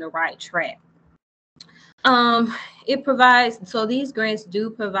on the right track. It provides, so these grants do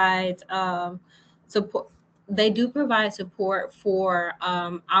provide support. They do provide support for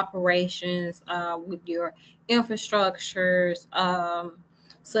operations with your infrastructures,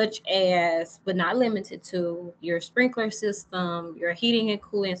 such as, but not limited to, your sprinkler system, your heating and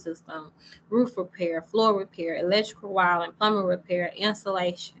cooling system, roof repair, floor repair, electrical wiring, plumbing repair,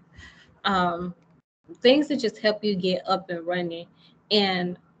 insulation, things that just help you get up and running.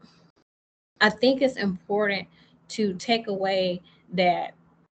 And I think it's important to take away that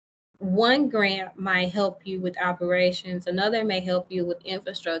one grant might help you with operations, another may help you with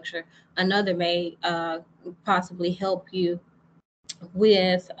infrastructure, another may possibly help you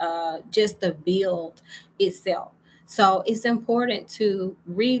with just the build itself. So it's important to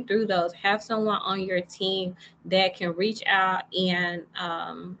read through those, have someone on your team that can reach out and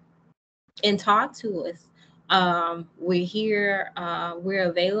talk to us. We're here, we're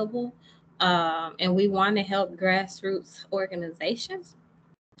available, and we want to help grassroots organizations,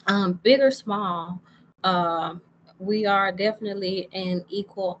 big or small. We are definitely an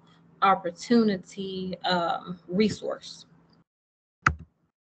equal opportunity resource.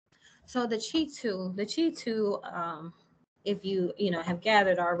 So the CHI 2, if you have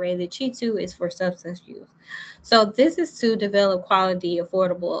gathered already, the CHI 2 is for substance use. So this is to develop quality,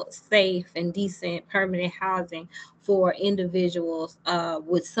 affordable, safe, and decent permanent housing for individuals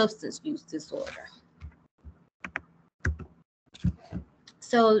with substance use disorder.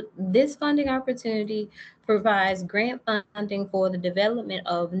 So this funding opportunity provides grant funding for the development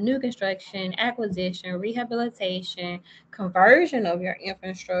of new construction, acquisition, rehabilitation, conversion of your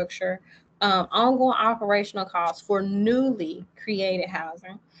infrastructure, ongoing operational costs for newly created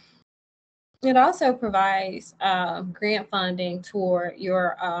housing. It also provides grant funding toward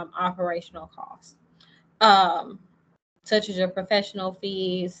your operational costs, such as your professional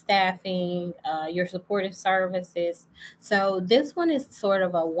fees, staffing, your supportive services. So this one is sort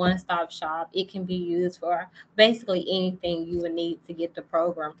of a one-stop shop. It can be used for basically anything you would need to get the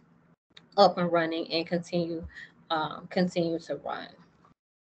program up and running and continue to run.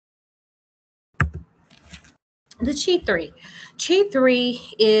 The CHI 3. CHI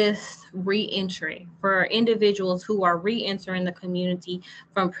 3 is re-entry for individuals who are re-entering the community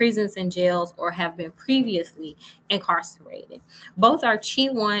from prisons and jails or have been previously incarcerated. Both our CHI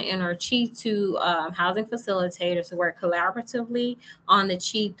 1 and our CHI 2 housing facilitators work collaboratively on the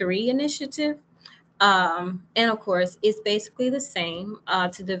CHI 3 initiative. And of course, it's basically the same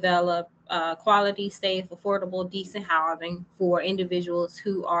to develop quality, safe, affordable, decent housing for individuals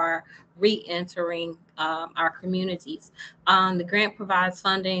who are re-entering our communities. The grant provides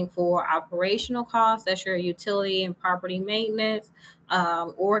funding for operational costs, that's your utility and property maintenance,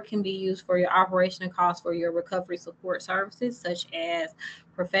 or it can be used for your operational costs for your recovery support services, such as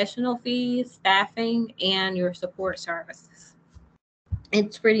professional fees, staffing, and your support services.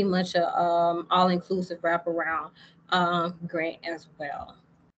 It's pretty much a all-inclusive wraparound grant as well.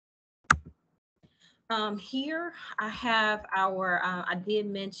 Here I have our, I did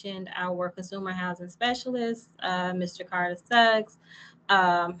mention our consumer housing specialist, Mr. Carter Suggs.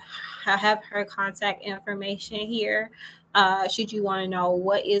 I have her contact information here. Should you want to know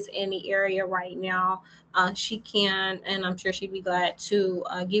what is in the area right now, she can, and I'm sure she'd be glad to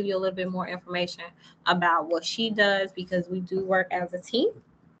give you a little bit more information about what she does, because we do work as a team.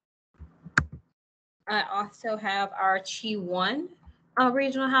 I also have our CHI 1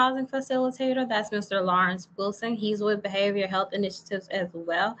 regional housing facilitator. That's Mr. Lawrence Wilson. He's with Behavioral Health Initiatives as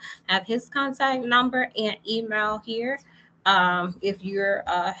well. I have his contact number and email here. If you're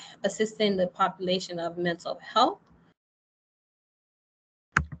assisting the population of mental health.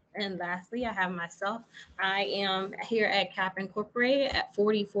 And lastly, I have myself. I am here at CAP Incorporated at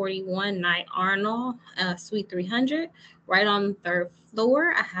 4041 Knight Arnold, Suite 300, right on the 3rd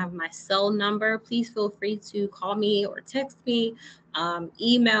floor. I have my cell number. Please feel free to call me or text me.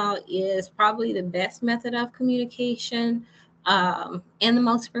 Email is probably the best method of communication and the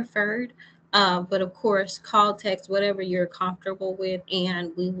most preferred. But of course, call, text, whatever you're comfortable with,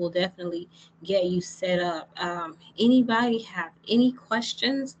 and we will definitely get you set up. Anybody have any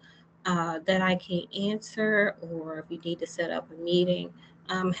questions that I can answer, or if you need to set up a meeting,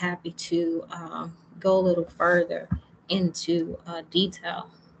 I'm happy to go a little further into detail.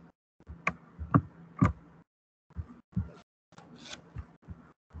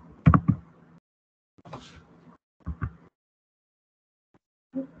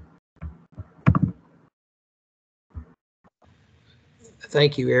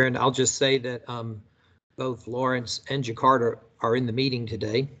 Thank you, Aaron. I'll just say that both Lawrence and Jakarta are in the meeting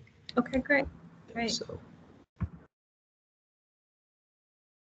today. Okay, great. Great. So.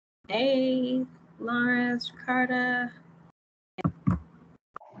 Hey, Lawrence, Jakarta.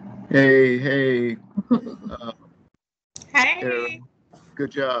 Hey. Hey. Aaron,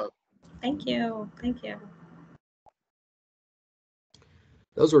 good job. Thank you. Thank you.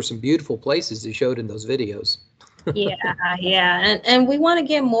 Those were some beautiful places you showed in those videos. Yeah. And we want to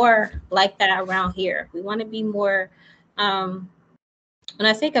get more like that around here. We want to be more, when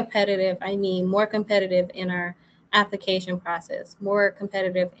I say competitive, I mean more competitive in our application process, more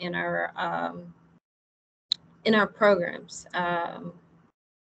competitive in our programs,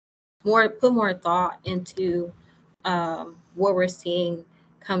 put more thought into what we're seeing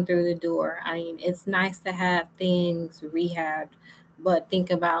come through the door. I mean, it's nice to have things rehabbed, but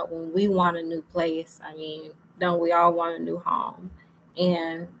think about when we want a new place. I mean, don't we all want a new home?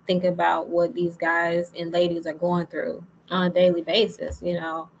 And think about what these guys and ladies are going through on a daily basis. You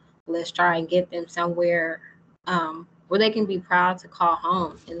know, let's try and get them somewhere where they can be proud to call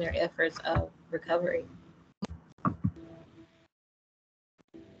home in their efforts of recovery.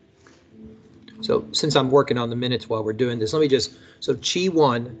 So since I'm working on the minutes while we're doing this, let me just, so Chi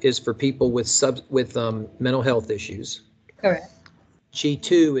 1 is for people with mental health issues. Correct. Chi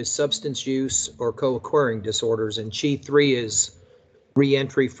 2 is substance use or co-occurring disorders, and Chi 3 is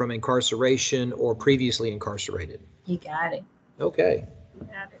re-entry from incarceration or previously incarcerated. You got it. Okay. You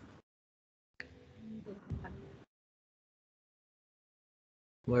got it.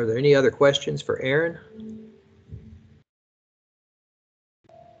 Well, are there any other questions for Aaron?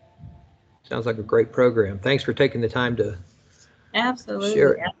 Sounds like a great program. Thanks for taking the time to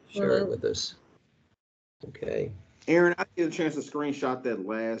share it with us. Okay. Aaron, I get a chance to screenshot that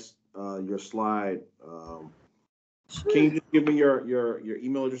last your slide. Can you just give me your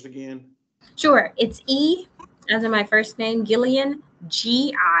email address again? Sure. It's E as in my first name, Gillian,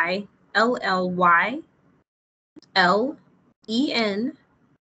 GILLYLEN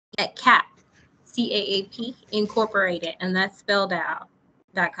at CAP, CAAP Incorporated, and that's spelled out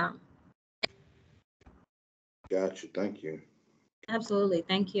 .com. Gotcha. Thank you. Absolutely.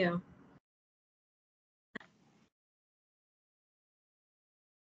 Thank you.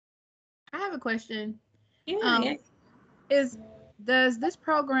 I have a question. Yeah. Does this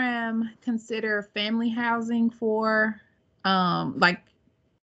program consider family housing for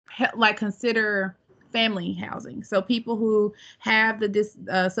consider family housing? So people who have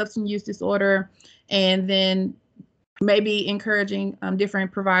the substance use disorder, and then maybe encouraging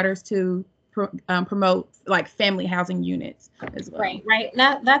different providers to promote like family housing units as well. Right.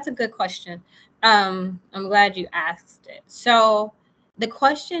 That's a good question. I'm glad you asked it. So the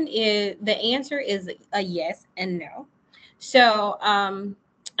answer is a yes and no. So I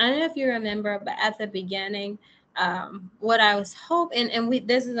don't know if you remember, but at the beginning, what I was hoping,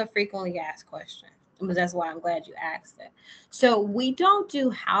 this is a frequently asked question, but that's why I'm glad you asked it. So we don't do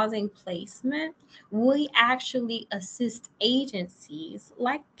housing placement. We actually assist agencies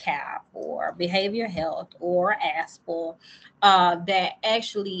like CAP or Behavioral Health or ASPL that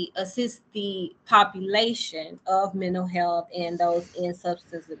actually assist the population of mental health and those in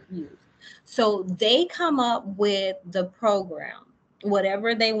substance abuse. So they come up with the program,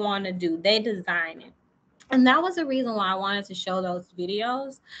 whatever they want to do, they design it. And that was the reason why I wanted to show those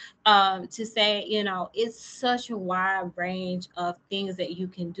videos, to say, you know, it's such a wide range of things that you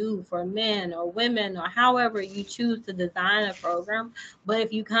can do for men or women or however you choose to design a program. But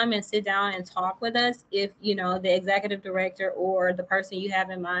if you come and sit down and talk with us, if, you know, the executive director or the person you have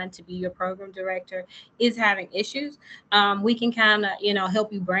in mind to be your program director is having issues, we can kind of, you know,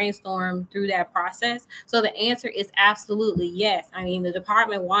 help you brainstorm through that process. So the answer is absolutely yes. I mean, the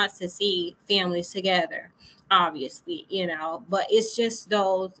department wants to see families together, obviously, you know, but it's just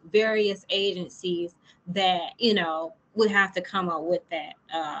those various agencies that, you know, would have to come up with that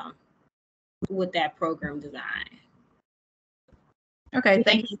program design. Okay,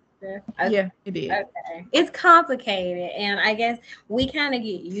 thank you. Yeah, it did. Okay. It's complicated, and I guess we kind of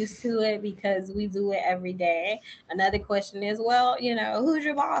get used to it because we do it every day. Another question is, well, you know, who's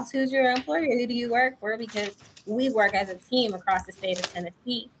your boss? Who's your employer? Who do you work for? Because we work as a team across the state of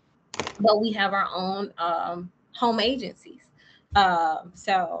Tennessee, but we have our own home agencies.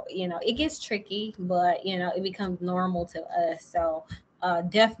 So, you know, it gets tricky, but, you know, it becomes normal to us. So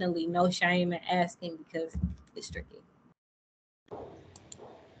definitely no shame in asking because it's tricky.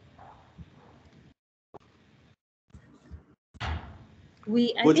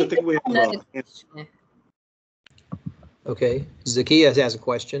 I think we have another question. Okay, Zakia has a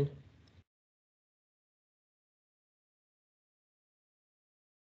question.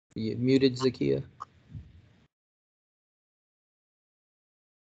 You muted, Zakia?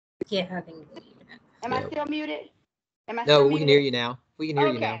 Yeah, I think. Am I still muted? No, we can hear you now. We can hear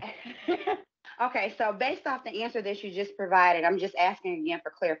you now. Okay, so based off the answer that you just provided, I'm just asking again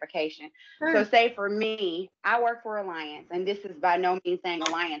for clarification. Sure. So say for me, I work for Alliance, and this is by no means saying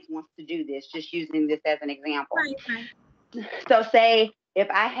Alliance wants to do this, just using this as an example. Right. So say if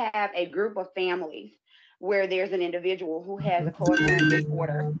I have a group of families where there's an individual who has a co-occurring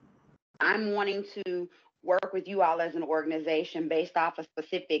disorder, I'm wanting to work with you all as an organization based off a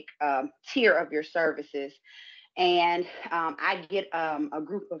specific tier of your services. And I get a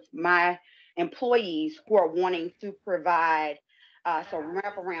group of my employees who are wanting to provide some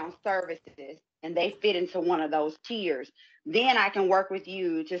wraparound services, and they fit into one of those tiers. Then I can work with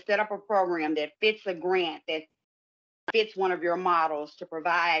you to set up a program that fits a grant that fits one of your models to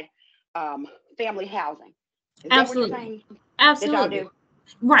provide family housing. Is Absolutely. That what you're saying? Absolutely. That y'all do?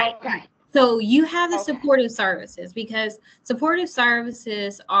 Right. Okay. So you have the supportive services, because supportive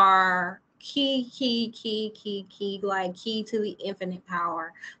services are key, like key to the infinite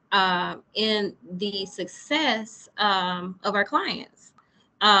power in the success of our clients.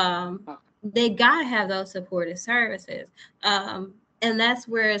 They got to have those supportive services. And that's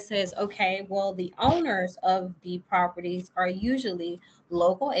where it says, okay, well, the owners of the properties are usually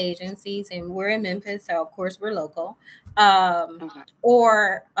local agencies, and we're in Memphis, so of course we're local,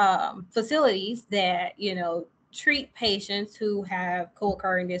 or facilities that, you know, treat patients who have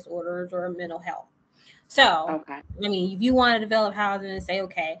co-occurring disorders or mental health. So, I mean, if you want to develop housing and say,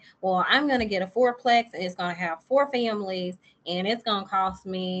 okay, well, I'm going to get a fourplex and it's going to have 4 families and it's going to cost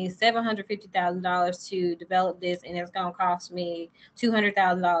me $750,000 to develop this, and it's going to cost me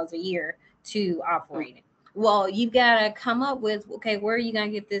 $200,000 a year to operate it. Well, you've got to come up with, okay, where are you going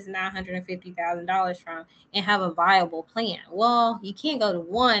to get this $950,000 from and have a viable plan? Well, you can't go to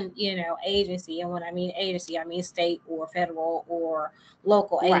one, you know, agency. And when I mean agency, I mean state or federal or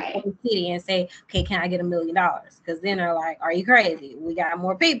local agency, and say, okay, can I get $1 million? Because then they're like, are you crazy? We got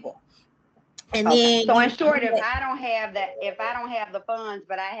more people. And then, so in short, if I don't have the funds,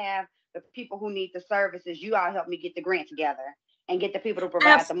 but I have the people who need the services, you all help me get the grant together and get the people to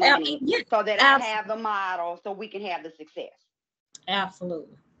provide the money, so that I have the model, so we can have the success.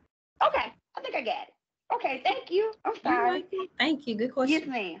 Absolutely. Okay, I think I got it. Okay, thank you. I'm sorry. Thank you. Good question. Yes,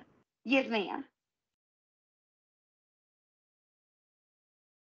 ma'am. Yes, ma'am.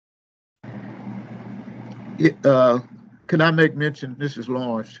 Can I make mention? This is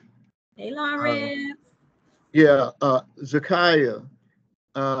Lawrence. Hey, Lawrence. Zakiya,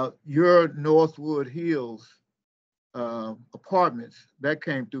 your Northwood Hills apartments, that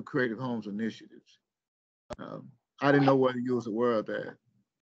came through Creative Homes Initiatives. I didn't know whether you was aware of that.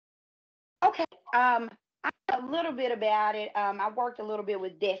 Okay. I know a little bit about it. I worked a little bit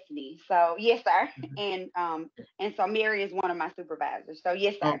with Destiny. So yes, sir. And so Mary is one of my supervisors. So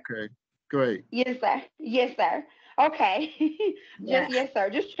yes, sir. Okay, great. Yes, sir. Yes, sir. Okay. Yes, sir.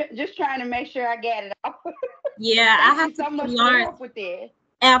 Just trying to make sure I get it all. Yeah, I have so much Lawrence with this.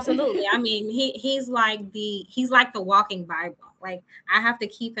 Absolutely. I mean, he's like the walking Bible. Like, I have to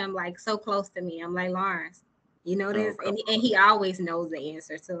keep him like so close to me. I'm like, Lawrence, you know this, and he always knows the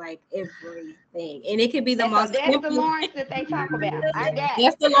answer to like everything, and it could be the most. So that's the Lawrence that they talk about. I got it.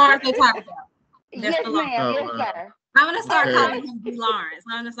 That's the Lawrence they talk about. Yes, ma'am. Yes, sir. I'm gonna start Okay. calling him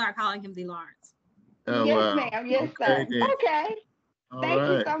D. Lawrence. Oh, yes, wow. ma'am. Yes, Okay, sir. then. Okay. All Thank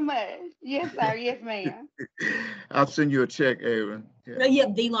you right. so much. Yes, sir. Yes, ma'am. I'll send you a check, Aaron. Yeah. Yeah,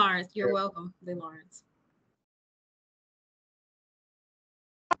 D. Lawrence. You're welcome, D. Lawrence.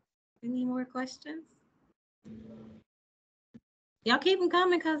 Any more questions? Y'all keep them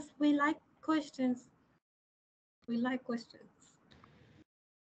coming because we like questions. We like questions.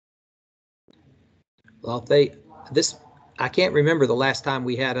 Well, I can't remember the last time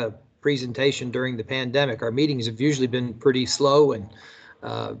we had a presentation during the pandemic. Our meetings have usually been pretty slow and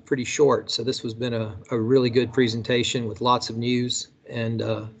pretty short. So this has been a really good presentation with lots of news. And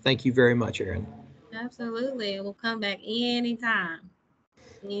thank you very much, Aaron. Absolutely. We'll come back anytime.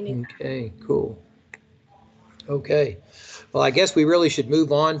 Okay, cool. Okay. Well, I guess we really should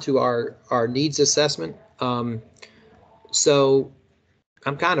move on to our needs assessment. So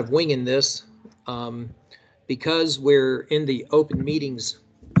I'm kind of winging this because we're in the open meetings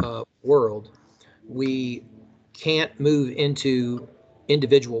world. We can't move into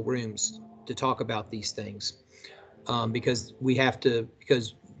individual rooms to talk about these things because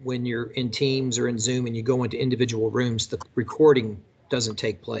when you're in Teams or in Zoom and you go into individual rooms, the recording doesn't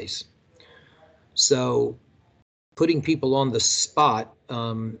take place. So putting people on the spot,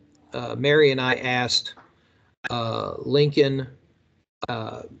 Mary and I asked Lincoln,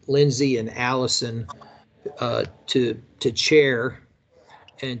 Lindsay, and Allison to chair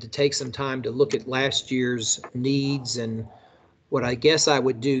and to take some time to look at last year's needs. And what I guess I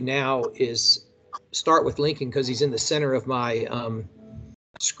would do now is start with Lincoln because he's in the center of my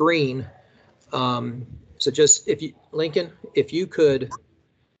screen. So just Lincoln, if you could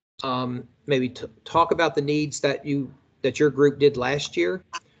maybe talk about the needs that your group did last year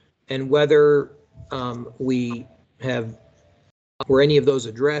and whether were any of those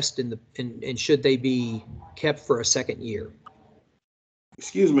addressed and should they be kept for a second year?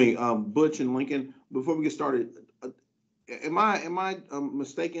 Excuse me, Butch and Lincoln, before we get started, am I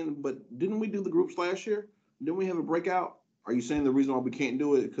mistaken, but didn't we do the groups last year? Didn't we have a breakout? Are you saying the reason why we can't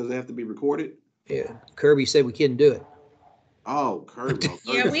do it because they have to be recorded? Yeah, Kirby said we couldn't do it. Oh, Kirby.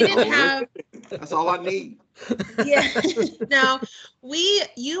 Yeah, we didn't have. That's all I need. Yeah, no,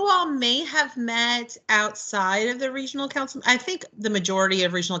 you all may have met outside of the regional council. I think the majority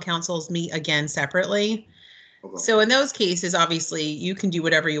of regional councils meet again separately. Okay. So in those cases, obviously, you can do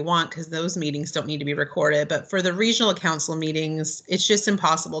whatever you want because those meetings don't need to be recorded. But for the regional council meetings, it's just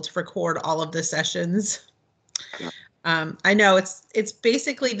impossible to record all of the sessions. I know it's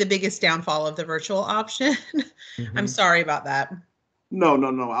basically the biggest downfall of the virtual option. Mm-hmm. I'm sorry about that. No.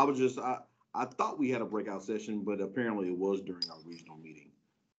 I was just I thought we had a breakout session, but apparently it was during our regional meeting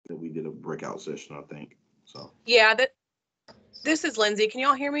that we did a breakout session, I think. So yeah, this is Lindsay. Can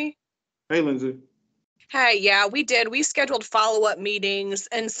y'all hear me? Hey, Lindsay. Hey, yeah, we did. We scheduled follow-up meetings,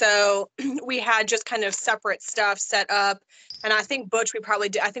 and so we had just kind of separate stuff set up. And I think Butch,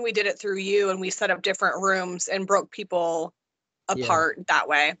 I think we did it through you, and we set up different rooms and broke people apart that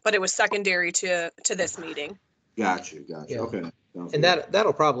way. But it was secondary to this meeting. Got you. Yeah. Okay. And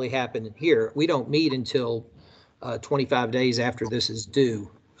that'll probably happen here. We don't meet until 25 days after this is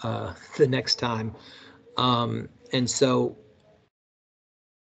due the next time. And so,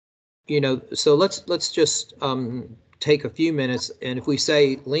 so let's just take a few minutes. And if we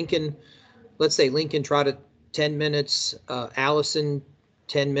say Lincoln, let's say Lincoln try to 10 minutes, Allison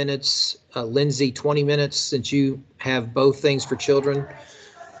 10 minutes, Lindsay 20 minutes, since you have both things for children.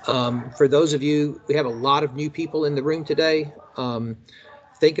 For those of you, we have a lot of new people in the room today.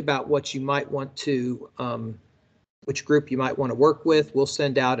 Think about what you might want to, which group you might want to work with. We'll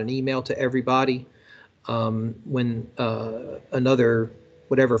send out an email to everybody when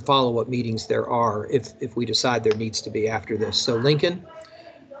whatever follow-up meetings there are, if we decide there needs to be after this. So Lincoln,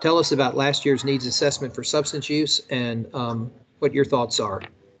 tell us about last year's needs assessment for substance use and what your thoughts are.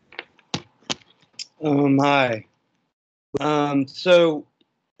 Hi. So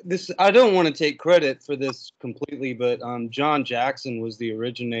I don't want to take credit for this completely, but John Jackson was the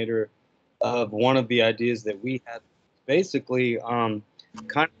originator of one of the ideas that we had, basically kind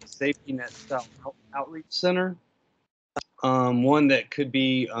of a safety net style outreach center. One that could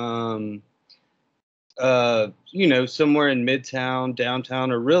be, somewhere in Midtown,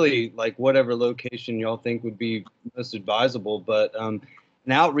 downtown, or really like whatever location y'all think would be most advisable, but an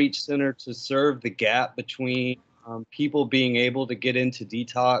outreach center to serve the gap between people being able to get into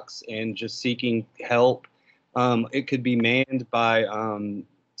detox and just seeking help. It could be manned by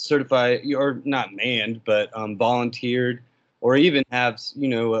certified, or not manned, but volunteered, or even have,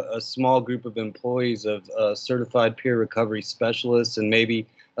 a small group of employees of certified peer recovery specialists and maybe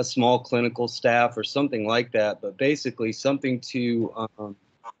a small clinical staff or something like that, but basically something to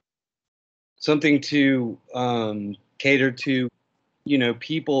cater to, you know,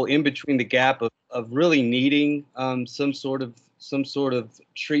 people in between the gap of really needing some sort of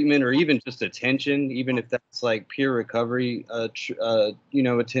treatment or even just attention, even if that's like peer recovery, you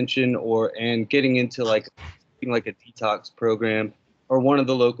know, attention, and getting into like a detox program or one of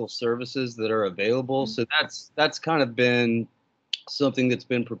the local services that are available. So that's kind of been something that's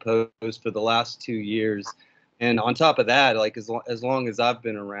been proposed for the last 2 years. And on top of that, like as long as I've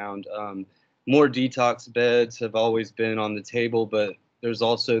been around, more detox beds have always been on the table, but there's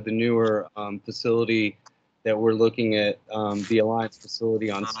also the newer facility that we're looking at, the Alliance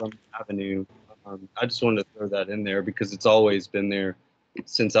facility on Summit Avenue. I just wanted to throw that in there because it's always been there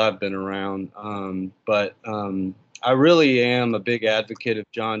since I've been around. But I really am a big advocate of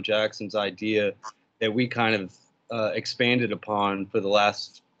John Jackson's idea that we kind of expanded upon for the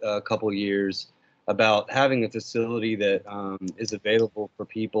last couple of years about having a facility that is available for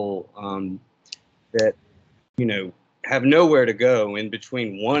people that, you know, have nowhere to go in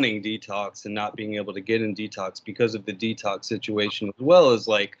between wanting detox and not being able to get in detox because of the detox situation, as well as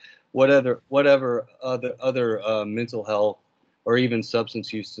like whatever other mental health or even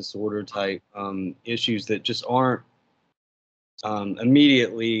substance use disorder type issues that just aren't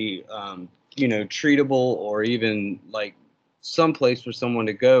immediately you know, treatable or even like some place for someone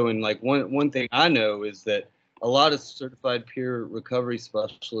to go. And like one thing I know is that a lot of certified peer recovery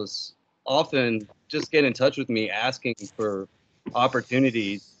specialists often just get in touch with me asking for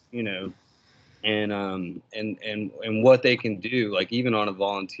opportunities, you know, and what they can do, like even on a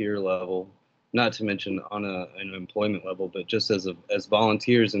volunteer level, not to mention on an employment level, but just as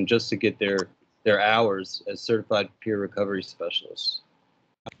volunteers and just to get their hours as certified peer recovery specialists.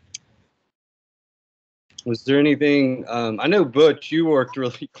 Was there anything, I know Butch, you worked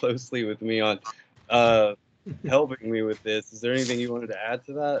really closely with me on helping me with this. Is there anything you wanted to add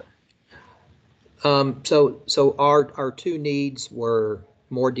to that? So our two needs were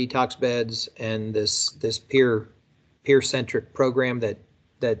more detox beds and this peer-centric program that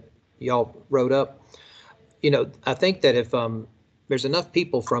y'all wrote up. You know, I think that if there's enough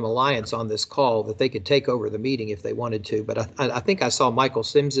people from Alliance on this call that they could take over the meeting if they wanted to, but I think I saw Michael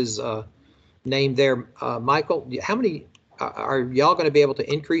Sims's name there. Michael, how many are y'all going to be able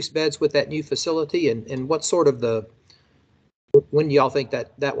to increase beds with that new facility, and what sort of when do y'all think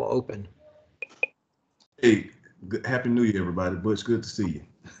that will open? Hey, happy New Year, everybody. Butch, good to see you.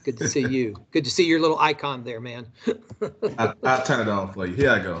 Good to see you. Good to see your little icon there, man. I'll turn it on for you. Here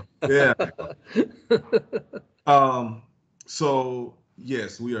I go. Yeah. So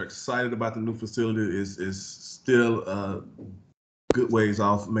yes, we are excited about the new facility. Is still a good ways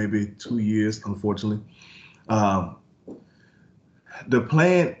off, maybe 2 years, unfortunately. The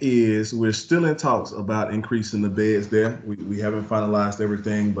plan is we're still in talks about increasing the beds there. We haven't finalized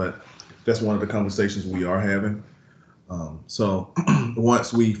everything, but that's one of the conversations we are having. So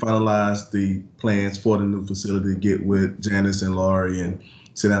once we finalize the plans for the new facility, get with Janice and Laurie and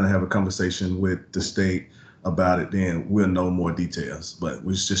sit down and have a conversation with the state about it, then we'll know more details, but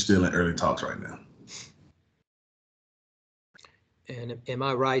we're just still in early talks right now. And am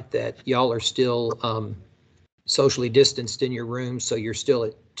I right that y'all are still socially distanced in your rooms, so you're still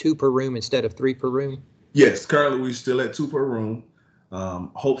at 2 per room instead of 3 per room? Yes, currently we're still at 2 per room.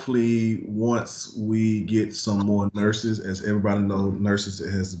 Hopefully, once we get some more nurses, as everybody knows, nurses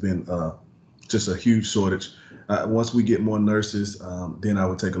has been just a huge shortage. Once we get more nurses, then I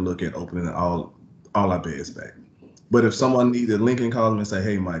would take a look at opening all our beds back. But if someone needed, Lincoln calls me and say,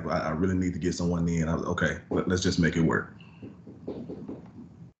 "Hey, Mike, I really need to get someone in." I was okay. Let's just make it work.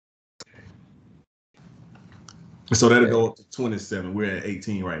 So that'll go up to 27. We're at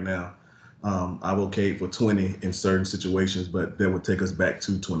 18 right now. I've okayed for 20 in certain situations, but that would take us back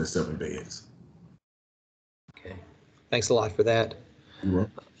to 27 beds. Okay, thanks a lot for that. You're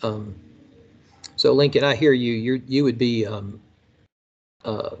welcome. So Lincoln, I hear you. You would be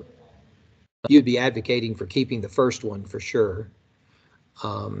you'd be advocating for keeping the first one for sure.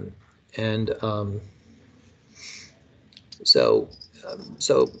 So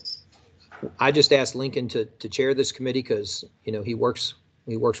I just asked Lincoln to chair this committee because, you know, he works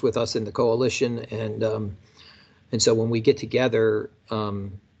with us in the coalition, and so when we get together,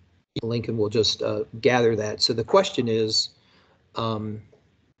 Lincoln will just gather that. So the question is, and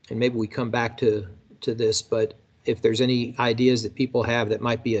maybe we come back to this, but if there's any ideas that people have that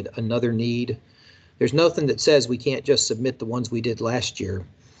might be another need, there's nothing that says we can't just submit the ones we did last year.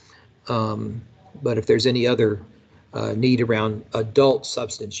 But if there's any other need around adult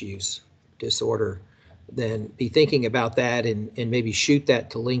substance use disorder, then be thinking about that and maybe shoot that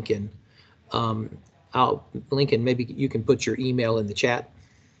to Lincoln. Lincoln, maybe you can put your email in the chat.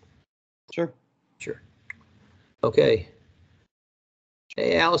 Sure. Sure. Okay.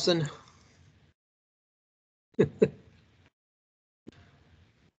 Hey, Allison.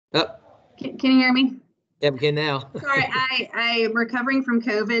 Up. Can you hear me? Yeah, we can now. Sorry, I'm recovering from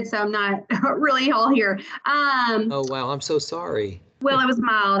COVID, so I'm not really all here. Oh, wow. I'm so sorry. Well, it was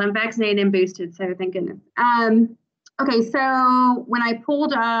mild. I'm vaccinated and boosted, so thank goodness. Okay, so when I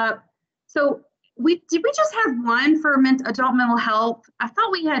pulled up, so did we just have one for adult mental health? I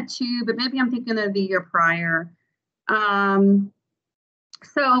thought we had two, but maybe I'm thinking of the year prior.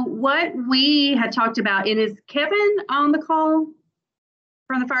 So what we had talked about, and is Kevin on the call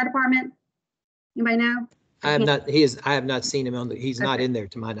from the fire department? Anybody know? I have not seen him he's not in there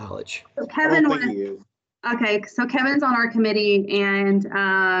to my knowledge. So Kevin okay, so Kevin's on our committee, and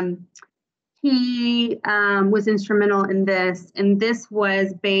he was instrumental in this, and this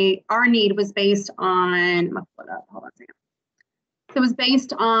was our need was based on, hold on a second. So it was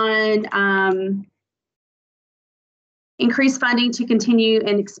based on increased funding to continue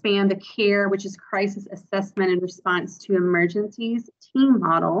and expand the CARE, which is Crisis Assessment and Response to Emergencies team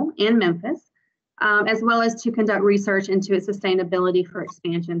model in Memphis, as well as to conduct research into its sustainability for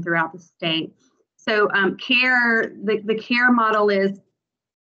expansion throughout the state. So CARE, the CARE model is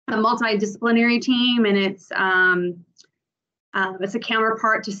a multidisciplinary team, and it's a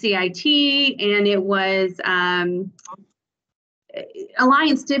counterpart to CIT, and it was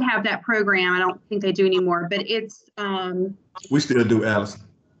Alliance did have that program. I don't think they do anymore, but it's we still do, Allison.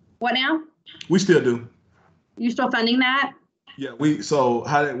 What now? We still do. You still funding that? Yeah, so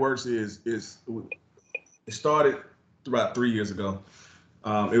how that works is it started about 3 years ago.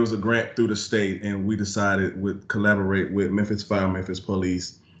 It was a grant through the state, and we decided collaborate with Memphis Fire, Memphis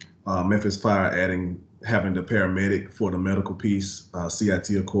Police, Memphis Fire having the paramedic for the medical piece,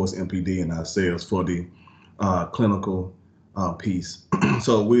 CIT, of course, MPD, and ourselves for the clinical piece.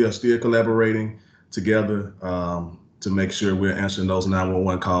 So we are still collaborating together to make sure we're answering those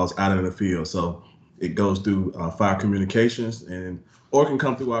 911 calls out in the field. So it goes through fire communications, or it can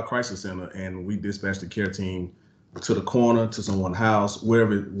come through our crisis center, and we dispatch the care team to the corner, to someone's house,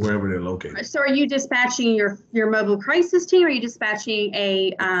 wherever they're located. So are you dispatching your mobile crisis team, or are you dispatching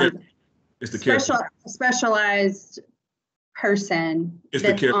a it's the care team. Specialized person? It's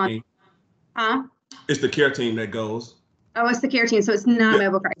the care team. Huh? It's the care team that goes. Oh, it's the care team, so it's not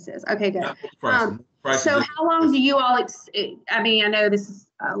mobile crisis. Okay, good. So how long do you all, I mean, I know this is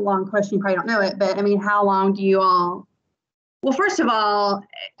a long question, you probably don't know it, but I mean, how long do you all, well, first of all,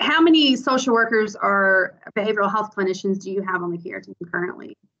 how many social workers or behavioral health clinicians do you have on the care team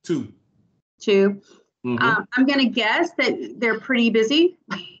currently? Two. Mm-hmm. I'm going to guess that they're pretty busy.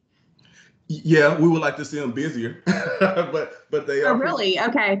 Yeah, we would like to see them busier, but they are. Oh, really?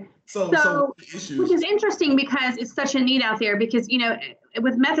 Okay. So which is interesting because it's such a need out there, because,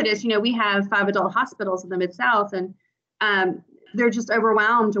 with Methodist, we have 5 adult hospitals in the Mid-South, and they're just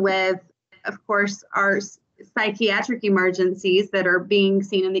overwhelmed with, of course, our psychiatric emergencies that are being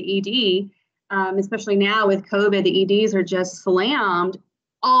seen in the ED, especially now with COVID. The EDs are just slammed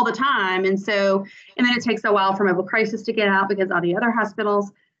all the time. And then it takes a while for mobile crisis to get out because all the other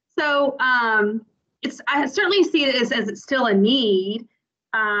hospitals. So I certainly see it as it's still a need.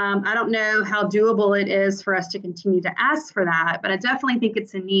 I don't know how doable it is for us to continue to ask for that, but I definitely think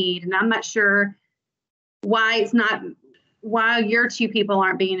it's a need. And I'm not sure why your 2 people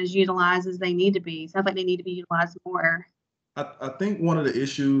aren't being as utilized as they need to be. Sounds like they need to be utilized more. I think one of the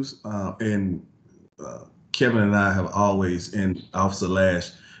issues, and Kevin and I have always, and Officer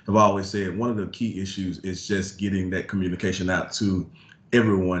Lash have always said, one of the key issues is just getting that communication out to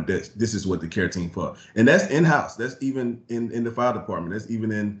everyone that this is what the care team for. And that's in-house. That's even in the fire department. That's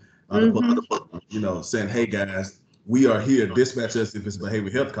even in the police department, saying, hey guys, we are here, dispatch us if it's a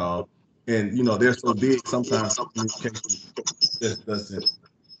behavioral health call. And they're so big, sometimes communication just doesn't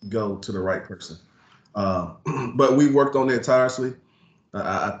go to the right person. But we worked on that tirelessly.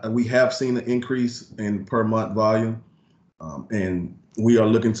 We have seen an increase in per month volume, and we are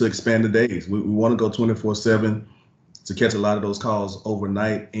looking to expand the days. We want to go 24/7 to catch a lot of those calls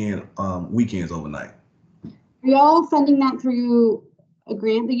overnight and weekends overnight. Are y'all funding that through a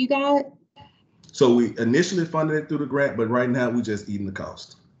grant that you got? So we initially funded it through the grant, but right now we just eating the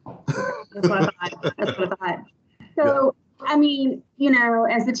cost. That's what I thought. So, I mean,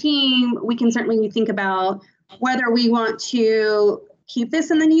 as a team, we can certainly think about whether we want to keep this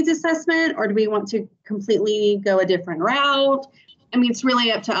in the needs assessment, or do we want to completely go a different route? I mean, it's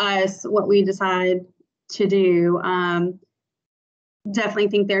really up to us what we decide to do. definitely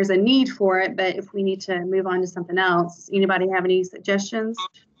think there's a need for it, but if we need to move on to something else, anybody have any suggestions?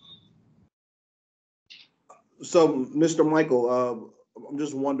 So, Mr. Michael, I'm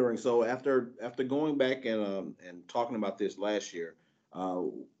just wondering. So, after going back and talking about this last year,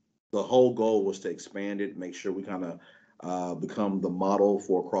 the whole goal was to expand it, make sure we kind of become the model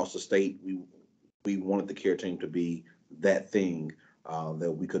for across the state. We wanted the care team to be that thing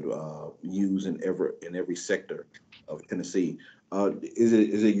that we could use in every sector of Tennessee. Is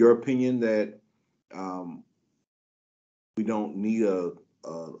it your opinion that we don't need a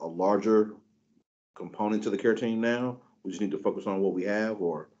larger component to the care team now? We just need to focus on what we have,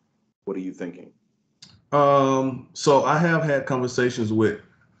 or what are you thinking? So I have had conversations with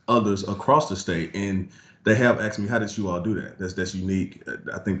others across the state, and they have asked me, how did you all do that? That's unique.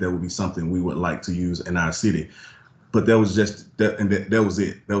 I think that would be something we would like to use in our city. But that was just that, and that was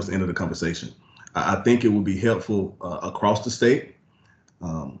it. That was the end of the conversation. I think it would be helpful across the state.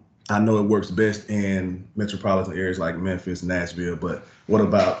 I know it works best in metropolitan areas like Memphis, Nashville, but what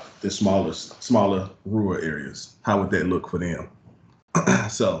about the smaller rural areas? How would that look for them?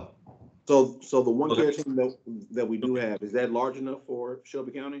 So the one care team that we do have, is that large enough for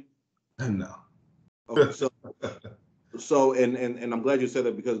Shelby County? No. Okay, so and I'm glad you said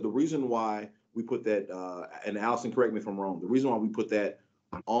that, because the reason why we put that, and Allison, correct me if I'm wrong, the reason why we put that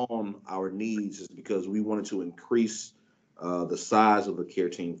on our needs is because we wanted to increase the size of the care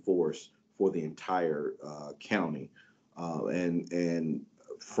team force for the entire county. And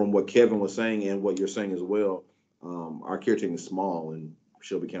from what Kevin was saying and what you're saying as well, our care team is small and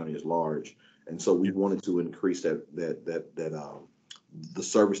Shelby County is large. And so we wanted to increase the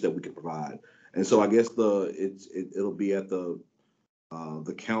service that we can provide. And so I guess it'll be at the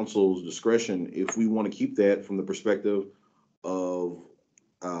council's discretion if we want to keep that from the perspective of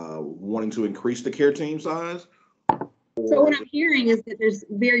wanting to increase the care team size. So what I'm hearing is that there's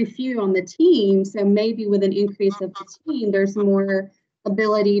very few on the team. So maybe with an increase of the team, there's more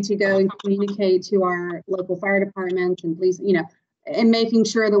ability to go and communicate to our local fire departments and police, and making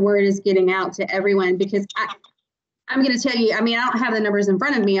sure the word is getting out to everyone. Because I'm going to tell you, I don't have the numbers in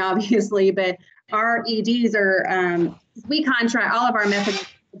front of me, obviously, but our EDs are, we contract all of our Methodist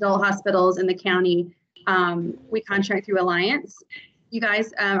adult hospitals in the county. We contract through Alliance. You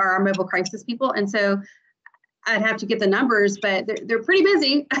guys are our mobile crisis people. And so I'd have to get the numbers, but they're pretty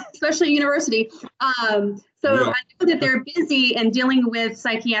busy, especially university. So yeah. I know that they're busy and dealing with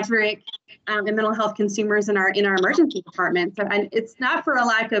psychiatric and mental health consumers in our emergency department. So it's not for a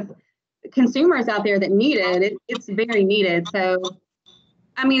lack of consumers out there that need it. It's very needed. So,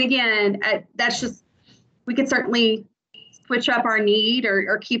 again, that's just, we could certainly switch up our need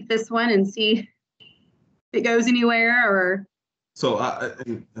or keep this one and see if it goes anywhere or. So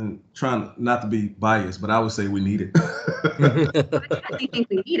and trying not to be biased, but I would say we need it. I think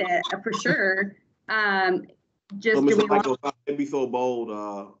we need it for sure. So Mr. Michael, if I can be so bold,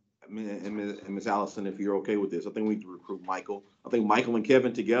 and Ms. Allison, if you're okay with this, I think we need to recruit Michael. I think Michael and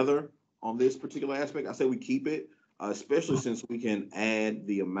Kevin together on this particular aspect, I say we keep it, especially since we can add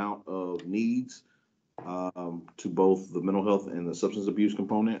the amount of needs to both the mental health and the substance abuse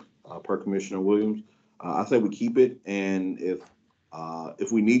component per Commissioner Williams. I say we keep it, and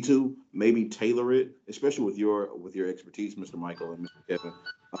if we need to, maybe tailor it, especially with your expertise, Mr. Michael and Mr. Kevin.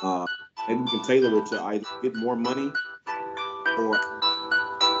 Maybe we can tailor it to either get more money or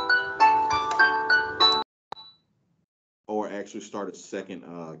actually start a second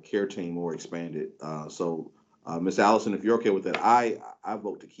care team or expand it. So, Ms. Allison, if you're okay with that, I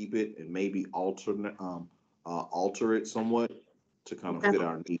vote to keep it and maybe alter it somewhat to kind of fit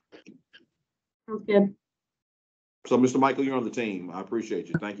our needs. Sounds good. So, Mr. Michael, you're on the team. I appreciate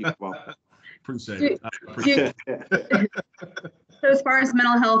you. Thank you. Appreciate it. So as far as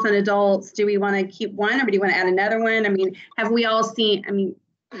mental health and adults, do we want to keep one or do you want to add another one? Have we all seen,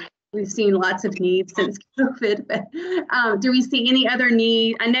 we've seen lots of needs since COVID, but do we see any other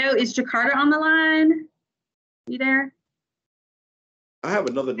need? I know, is Jakarta on the line? You there? I have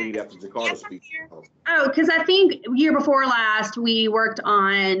another need after Jakarta speaks. Oh, because I think year before last, we worked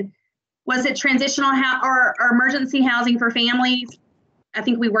on, was it transitional or emergency housing for families? I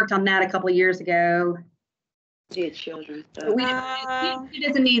think we worked on that a couple of years ago. Did children. We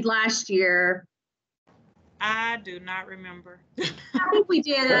did a need last year. I do not remember. I think we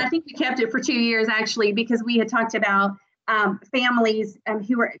did, and I think we kept it for 2 years actually, because we had talked about families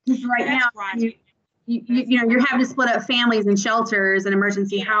who are, because right now you're having to split up families and shelters and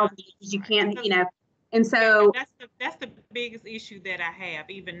emergency housing because you can't, and so that's the biggest issue that I have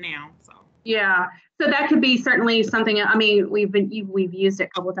even now. So yeah, so that could be certainly something. We've used it a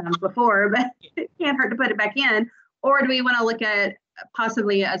couple of times before, but it can't hurt to put it back in. Or do we want to look at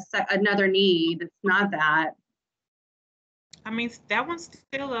possibly another need. It's not that. I mean, that one's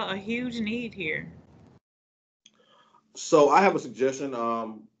still a huge need here. So I have a suggestion.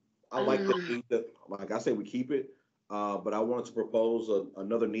 I like the need that, like I say, we keep it, but I wanted to propose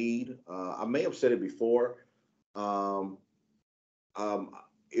another need. I may have said it before.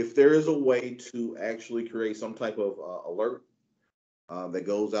 If there is a way to actually create some type of alert that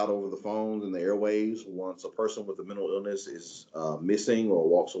goes out over the phones and the airwaves once a person with a mental illness is missing or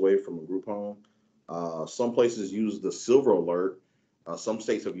walks away from a group home. Some places use the silver alert. Some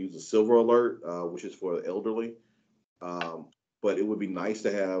states have used the silver alert, which is for the elderly. But it would be nice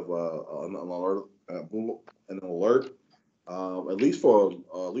to have an alert, at least for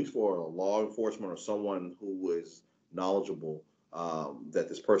law enforcement or someone who is knowledgeable that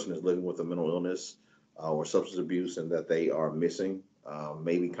this person is living with a mental illness or substance abuse and that they are missing.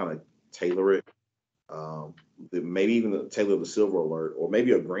 Maybe kind of tailor it. Maybe even tailor the silver alert or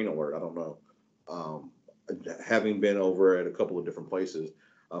maybe a green alert. I don't know. Having been over at a couple of different places,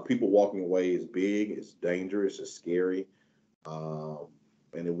 people walking away is big, it's dangerous, it's scary.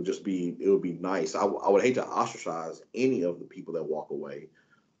 And it would be nice. I would hate to ostracize any of the people that walk away,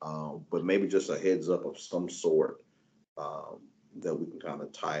 but maybe just a heads up of some sort that we can kind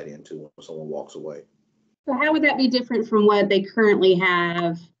of tie it into when someone walks away. So how would that be different from what they currently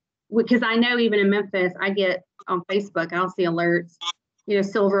have? Because I know even in Memphis, I get on Facebook, I'll see alerts,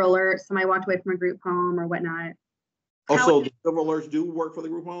 silver alerts, somebody walked away from a group home or whatnot. Also, the silver alerts do work for the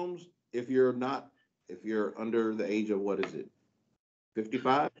group homes if you're under the age of, what is it,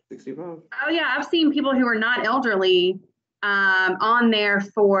 55, 65? Oh yeah, I've seen people who are not elderly on there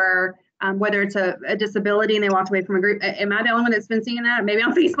for whether it's a disability and they walked away from a group. Am I the only one that's been seeing that? Maybe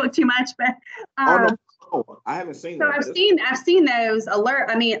on Facebook too much, but no, I haven't seen so that. I've seen those alert.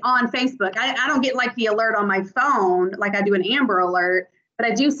 I mean, on Facebook, I don't get like the alert on my phone like I do an Amber Alert, but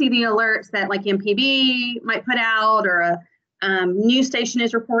I do see the alerts that like MPB might put out or a news station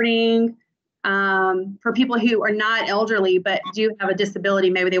is reporting for people who are not elderly but do have a disability.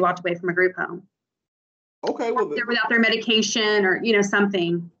 Maybe they walked away from a group home. Okay, well, they're without their medication or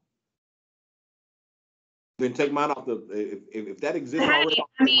something. Then take mine off if that exists. Hey,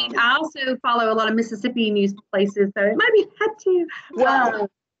 I mean, I also follow a lot of Mississippi news places, so it might be that too. Well,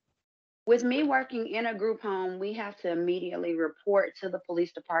 with me working in a group home, we have to immediately report to the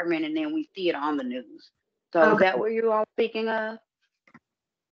police department, and then we see it on the news. So is that what you're all speaking of?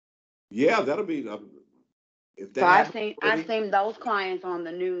 Yeah, that'll be. If that so I've seen those clients on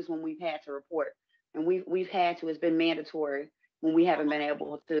the news when we've had to report, and we've had to. It's been mandatory when we haven't been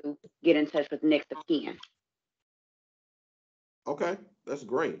able to get in touch with next of kin. Okay, that's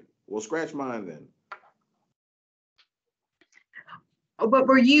great. Well, scratch mine then. But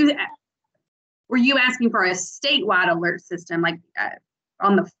were you asking for a statewide alert system, like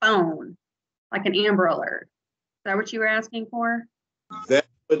on the phone, like an Amber Alert? Is that what you were asking for? That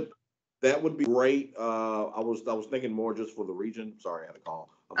would be great. I was thinking more just for the region. Sorry, I had a call.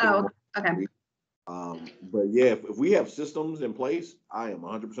 Okay. But yeah, if we have systems in place, I am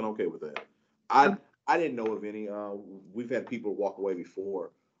 100% okay with that. I didn't know of any. We've had people walk away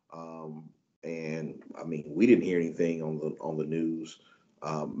before, and I mean, we didn't hear anything on the news.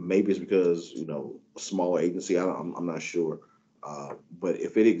 Maybe it's because a smaller agency. I'm not sure. But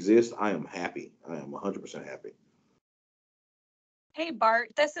if it exists, I am happy. I am 100% happy. Hey, Bart,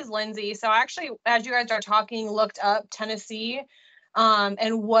 this is Lindsay. So actually, as you guys are talking, looked up Tennessee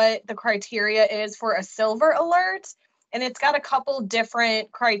and what the criteria is for a silver alert. And it's got a couple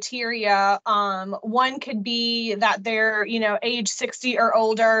different criteria. One could be that they're, age 60 or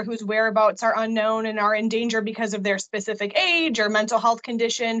older, whose whereabouts are unknown and are in danger because of their specific age or mental health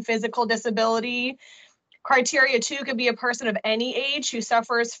condition, physical disability. Criteria 2 could be a person of any age who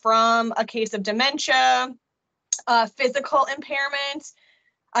suffers from a case of dementia, physical impairment.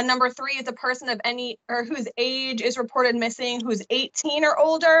 Number 3 is a person of any or whose age is reported missing, who's 18 or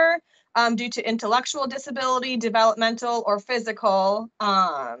older, due to intellectual disability, developmental, or physical.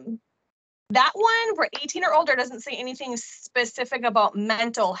 That one for 18 or older doesn't say anything specific about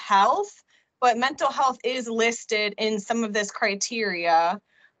mental health, but mental health is listed in some of this criteria.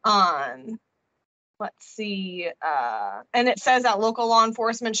 Let's see. And it says that local law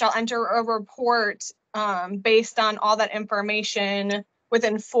enforcement shall enter a report based on all that information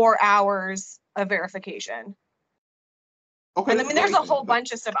within 4 hours of verification. Okay. And I mean, there's a whole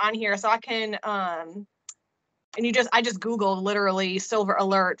bunch of stuff on here, so I can, and I just Googled literally silver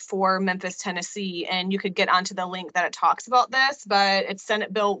alert for Memphis, Tennessee, and you could get onto the link that it talks about this, but it's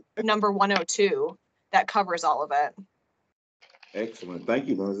Senate Bill number 102 that covers all of it. Excellent. Thank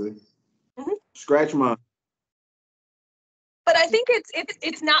you, Lindsay. Scratch mine. But I think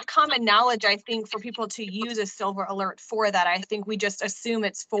it's not common knowledge, I think, for people to use a silver alert for that. I think we just assume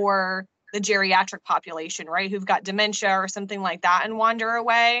it's for the geriatric population, right? Who've got dementia or something like that and wander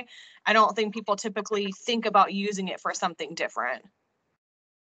away. I don't think people typically think about using it for something different.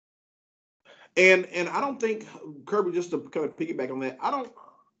 And I don't think, Kirby, just to kind of piggyback on that, I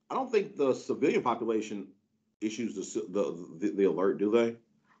don't think the civilian population issues the alert, do they?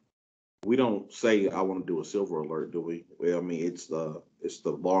 We don't say I want to do a silver alert, do we? Well, I mean, it's the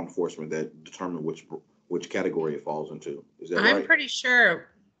law enforcement that determine which category it falls into. Is that right? I'm pretty sure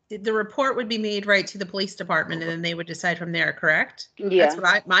the report would be made right to the police department, and then they would decide from there. Correct? Yeah.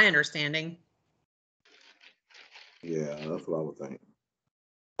 That's my understanding. Yeah, that's what I would think.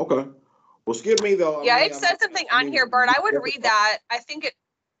 Okay. Well, skip me though. Yeah, it says something on here, Bert. I would read that. I think it.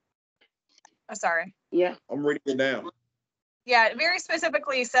 Oh, sorry. Yeah. I'm reading it down. Yeah, it very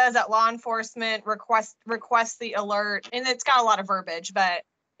specifically says that law enforcement requests the alert, and it's got a lot of verbiage, but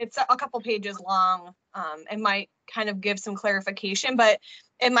it's a couple pages long. It might kind of give some clarification, but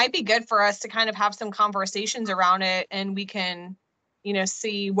it might be good for us to kind of have some conversations around it, and we can,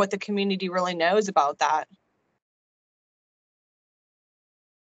 see what the community really knows about that.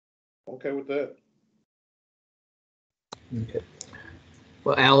 Okay with that. Okay.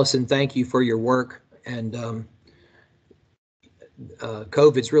 Well, Allison, thank you for your work. And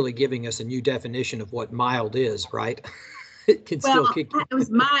COVID's really giving us a new definition of what mild is, right? It can still kick. It was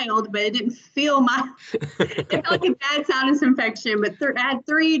mild, but it didn't feel mild. It felt like a bad sinus infection, but I had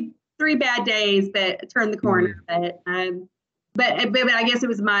three bad days that turned the corner. But I guess it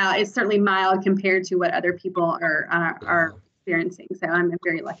was mild. It's certainly mild compared to what other people are experiencing. So I'm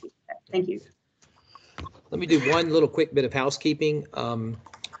very lucky with that. Thank you. Let me do one little quick bit of housekeeping.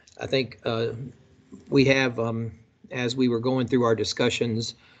 I think we have, as we were going through our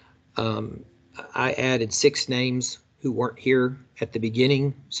discussions, I added 6 names who weren't here at the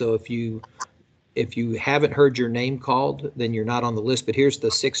beginning. So if you haven't heard your name called, then you're not on the list. But here's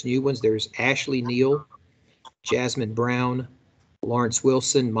the 6 new ones. There's Ashley Neal, Jasmine Brown, Lawrence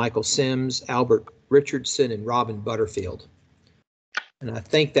Wilson, Michael Sims, Albert Richardson, and Robin Butterfield. And I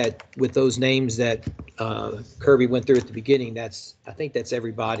think that with those names that Kirby went through at the beginning, I think that's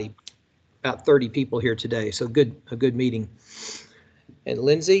everybody, about 30 people here today. So a good meeting. And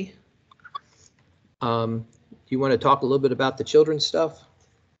Lindsay, you want to talk a little bit about the children's stuff?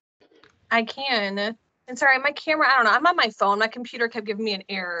 I can. And sorry, my camera, I don't know. I'm on my phone. My computer kept giving me an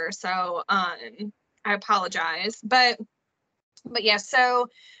error. So I apologize. But yeah, so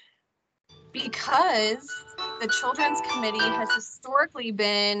because the Children's Committee has historically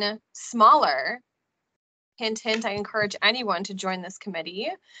been smaller, hint, hint, I encourage anyone to join this committee.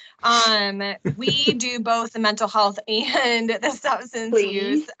 We do both the mental health and the substance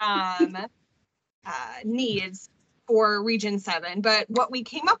use needs for Region 7. But what we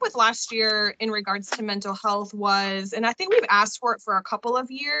came up with last year in regards to mental health was, and I think we've asked for it for a couple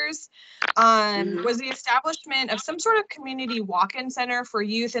of years, was the establishment of some sort of community walk-in center for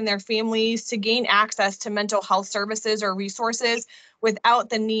youth and their families to gain access to mental health services or resources without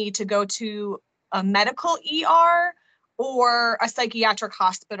the need to go to a medical ER or a psychiatric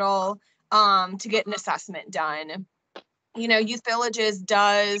hospital to get an assessment done. Youth Villages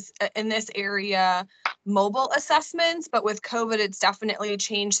does in this area mobile assessments, but with COVID, it's definitely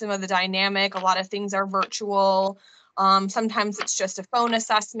changed some of the dynamic. A lot of things are virtual. Sometimes it's just a phone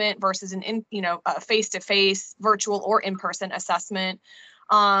assessment versus a face-to-face virtual or in-person assessment.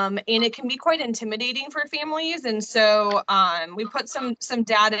 And it can be quite intimidating for families. And so we put some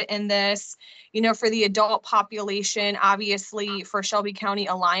data in this, for the adult population. Obviously, for Shelby County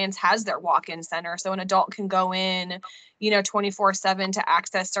Alliance has their walk-in center. So an adult can go in, 24/7 to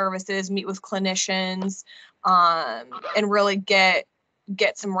access services, meet with clinicians, and really get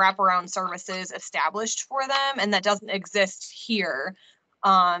some wraparound services established for them. And that doesn't exist here.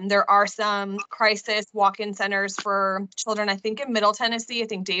 There are some crisis walk-in centers for children, I think in Middle Tennessee. I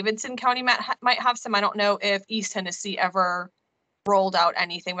think Davidson County might have some. I don't know if East Tennessee ever rolled out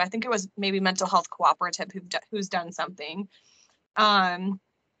anything, but I think it was maybe Mental Health Cooperative who's done something.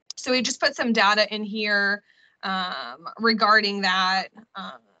 So we just put some data in here regarding that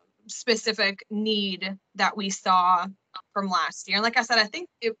specific need that we saw from last year. And like I said, I think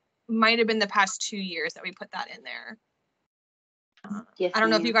it might have been the past 2 years that we put that in there. Yes, I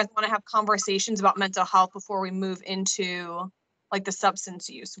don't know if you guys want to have conversations about mental health before we move into like the substance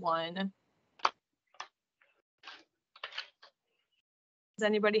use one. Does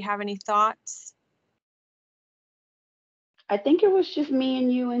anybody have any thoughts? I think it was just me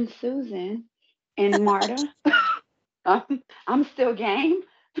and you and Susan and Marta. I'm still game.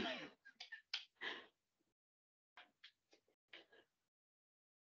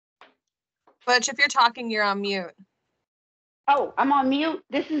 Butch, if you're talking, you're on mute. Oh, I'm on mute.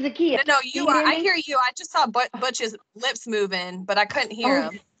 This is a kid. No, you are. I hear you. I just saw Butch's lips moving, but I couldn't hear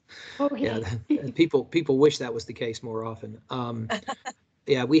him. Okay. Yeah, people wish that was the case more often.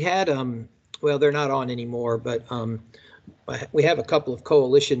 Yeah, we had well, they're not on anymore, but we have a couple of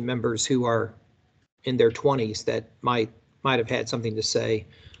coalition members who are in their 20s that might have had something to say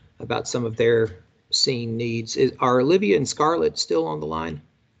about some of their seeing needs. Are Olivia and Scarlett still on the line?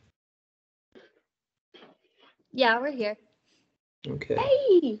 Yeah, we're here. Okay.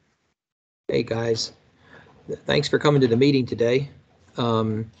 Hey. Hey guys, thanks for coming to the meeting today.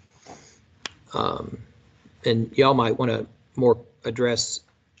 And y'all might want to more address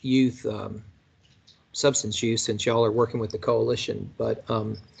youth substance use since y'all are working with the coalition. But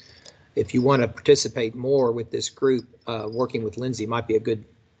if you want to participate more with this group, working with Lindsay might be a good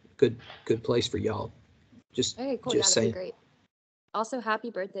place for y'all. Just Okay, cool. just Yeah, that'd saying. be great. Also, happy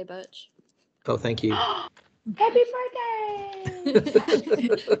birthday, Butch. Oh, thank you. Happy birthday!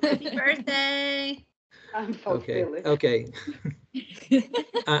 Happy birthday. I'm so Okay. silly. Okay.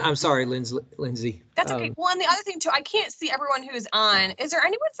 I'm sorry, Lindsay. That's okay. Well, and the other thing too, I can't see everyone who's on. Is there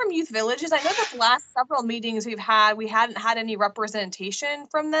anyone from Youth Villages? I know that the last several meetings we hadn't had any representation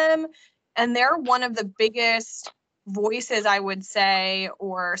from them, and they're one of the biggest voices, I would say,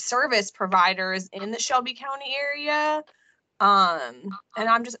 or service providers in the Shelby County area. And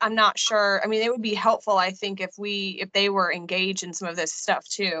I'm not sure. I mean, it would be helpful, I think, if they were engaged in some of this stuff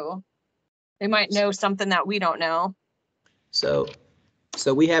too. They might know something that we don't know. So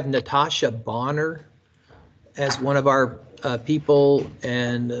we have Natasha Bonner as one of our people,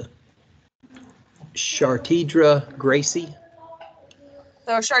 and Shartidra Gracie.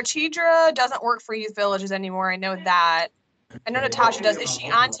 So Shartidra doesn't work for Youth Villages anymore. I know that. I know Natasha does. Is she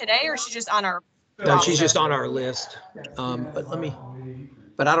on today or is she just on our? No, she's just on our list.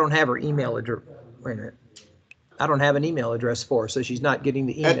 But I don't have her email address. Wait a minute. I don't have an email address for her, so she's not getting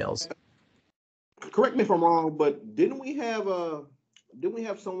the emails. Correct me if I'm wrong, but didn't we have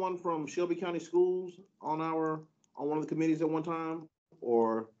someone from Shelby County Schools on one of the committees at one time,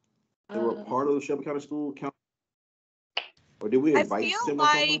 or they were a part of the Shelby County School Council, or did we invite? I feel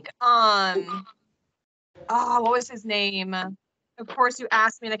like what was his name? Of course, you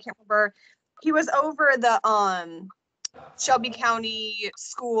asked me, and I can't remember. He was over the Shelby County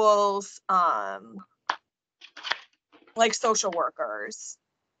Schools, like social workers.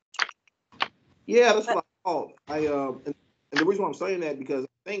 Yeah, that's what I thought. And the reason why I'm saying that because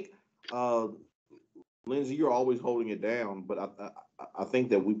I think Lindsay, you're always holding it down, but I think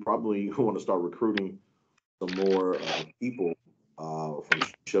that we probably want to start recruiting some more people from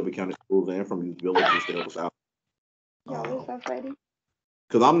Shelby County Schools and from Youth Villages to help us out.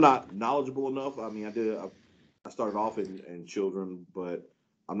 Because I'm not knowledgeable enough. I mean, I started off in children, but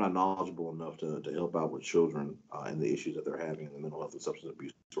I'm not knowledgeable enough to help out with children and the issues that they're having in the mental health and substance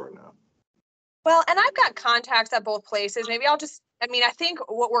abuse right now. Well, and I've got contacts at both places. Maybe I think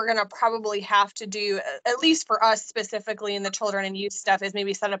what we're going to probably have to do, at least for us specifically in the children and youth stuff, is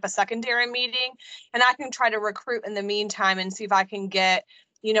maybe set up a secondary meeting. And I can try to recruit in the meantime and see if I can get,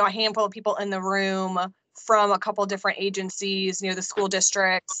 a handful of people in the room from a couple different agencies, the school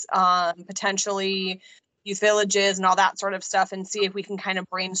districts, potentially Youth Villages and all that sort of stuff, and see if we can kind of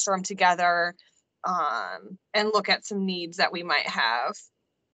brainstorm together and look at some needs that we might have.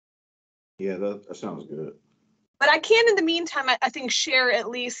 Yeah, that sounds good. But I can, in the meantime, I think share at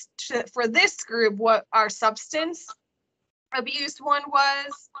least for this group what our substance abuse one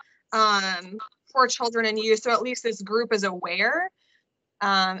was for children and youth. So at least this group is aware.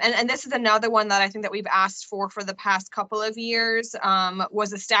 And this is another one that I think that we've asked for the past couple of years,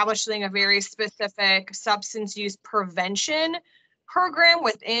 was establishing a very specific substance use prevention program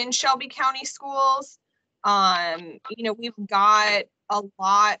within Shelby County schools. We've got a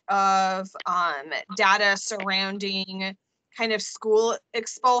lot of data surrounding kind of school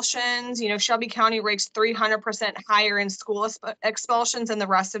expulsions. Shelby County ranks 300% higher in school expulsions than the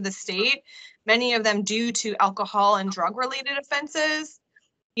rest of the state, many of them due to alcohol and drug related offenses.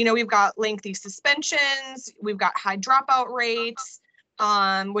 We've got lengthy suspensions, we've got high dropout rates,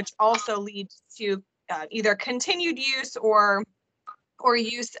 which also leads to either continued use or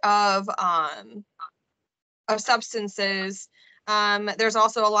use of substances. There's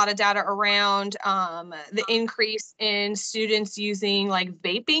also a lot of data around the increase in students using like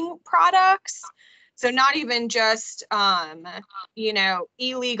vaping products. So not even just,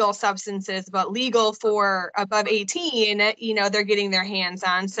 illegal substances, but legal for above 18, they're getting their hands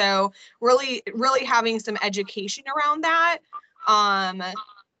on. So really, really having some education around that.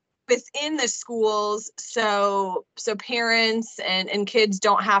 within the schools, so parents and kids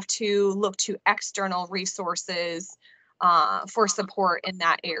don't have to look to external resources for support in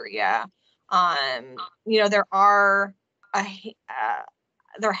that area. You know, there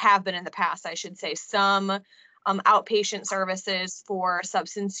have been in the past, I should say, some outpatient services for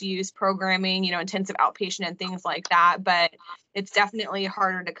substance use programming, you know, intensive outpatient and things like that, but it's definitely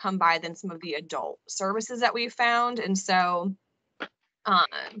harder to come by than some of the adult services that we've found. And so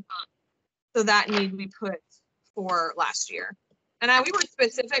so that need we put for last year. And we were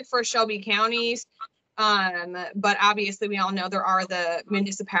specific for Shelby counties, but obviously we all know there are the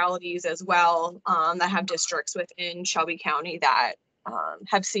municipalities as well that have districts within Shelby County that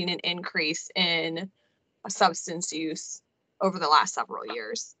have seen an increase in substance use over the last several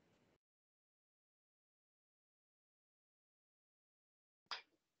years.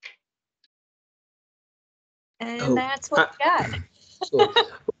 And that's what we got. Cool.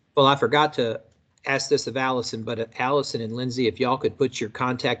 Well, I forgot to ask this of Allison, but Allison and Lindsay, if y'all could put your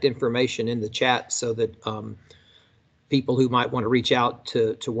contact information in the chat so that people who might want to reach out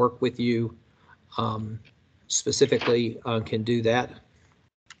to work with you specifically can do that.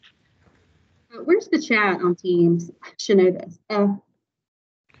 Where's the chat on Teams? I should know this.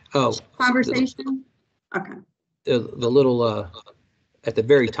 Oh, conversation. Okay. The little at the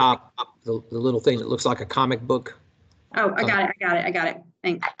very top, the little thing that looks like a comic book. Oh, I got it.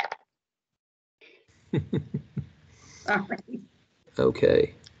 Thanks. All right.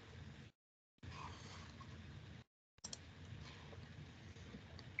 Okay.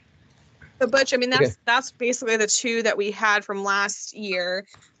 So Butch, I mean, that's basically the two that we had from last year.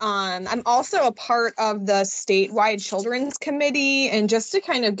 I'm also a part of the statewide children's committee, and just to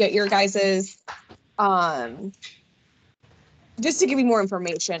kind of get your guys's, just to give you more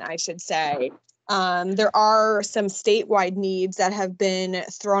information, I should say, there are some statewide needs that have been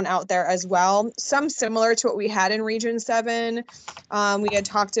thrown out there as well. Some similar to what we had in Region 7. We had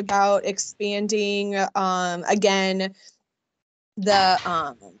talked about expanding, again,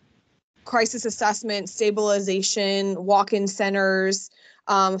 the crisis assessment, stabilization, walk-in centers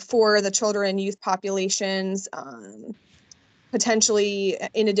for the children and youth populations, potentially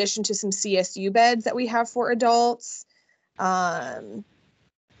in addition to some CSU beds that we have for adults.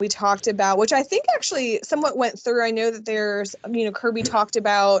 We talked about, which I think actually somewhat went through. I know that there's, you know, Kirby talked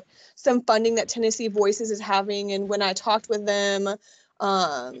about some funding that Tennessee Voices is having. And when I talked with them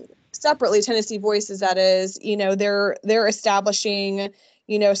separately, Tennessee Voices, that is, you know, they're establishing,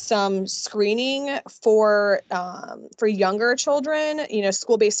 you know, some screening for younger children, you know,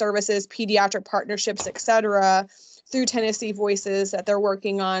 school-based services, pediatric partnerships, et cetera, through Tennessee Voices that they're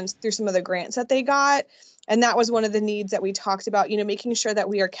working on through some of the grants that they got. And that was one of the needs that we talked about, you know, making sure that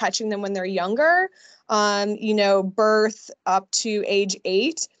we are catching them when they're younger, you know, birth up to age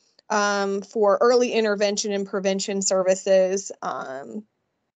 8 for early intervention and prevention services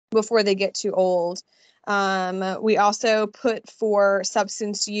before they get too old. We also put for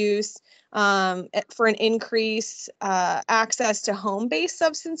substance use for an increase access to home-based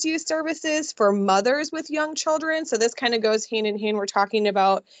substance use services for mothers with young children. So this kind of goes hand in hand. We're talking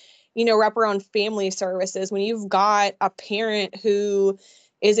about, you know, wraparound family services. When you've got a parent who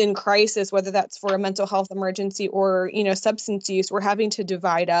is in crisis, whether that's for a mental health emergency or, you know, substance use, we're having to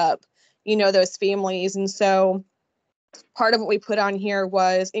divide up, you know, those families. And so part of what we put on here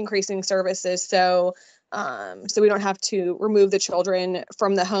was increasing services. So we don't have to remove the children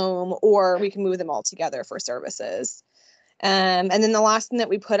from the home, or we can move them all together for services. And then the last thing that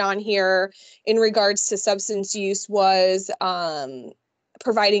we put on here in regards to substance use was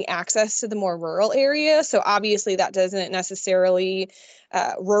providing access to the more rural area. So obviously that doesn't necessarily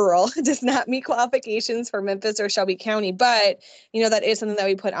rural does not meet qualifications for Memphis or Shelby County, but you know, that is something that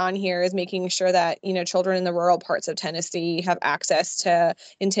we put on here, is making sure that, you know, children in the rural parts of Tennessee have access to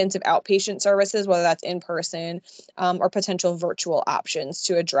intensive outpatient services, whether that's in person or potential virtual options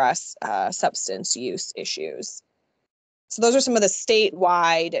to address substance use issues. So those are some of the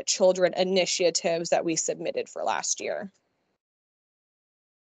statewide children initiatives that we submitted for last year.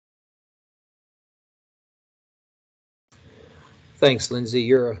 Thanks, Lindsay.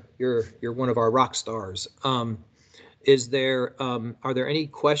 You're one of our rock stars. Are there any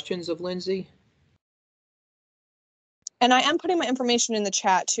questions of Lindsay? And I am putting my information in the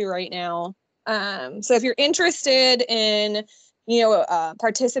chat too right now. So if you're interested in, you know,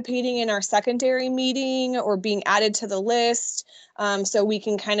 participating in our secondary meeting or being added to the list, so we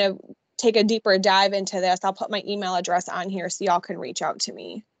can kind of take a deeper dive into this, I'll put my email address on here so y'all can reach out to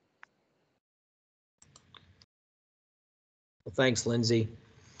me. Well, thanks, Lindsay.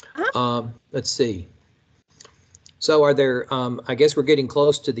 Let's see. So are there, I guess we're getting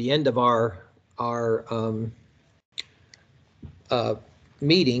close to the end of our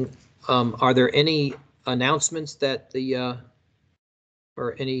meeting. Are there any announcements that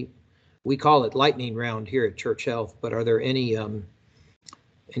or any, we call it lightning round here at Church Health, but are there any,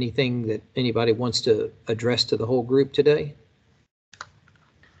 anything that anybody wants to address to the whole group today?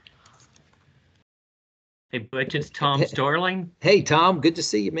 Hey, Butch, it's Tom Starling. Hey, Tom, good to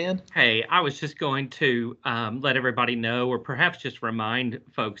see you, man. Hey, I was just going to let everybody know, or perhaps just remind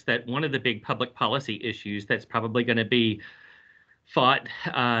folks, that one of the big public policy issues that's probably going to be fought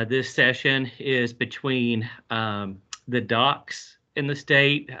this session is between the docs in the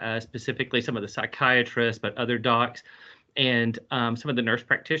state, specifically some of the psychiatrists, but other docs, and some of the nurse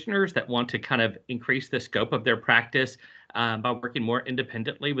practitioners that want to kind of increase the scope of their practice by working more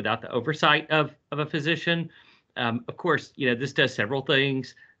independently without the oversight of a physician. Of course, this does several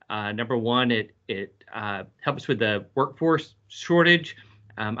things. Number one, it helps with the workforce shortage.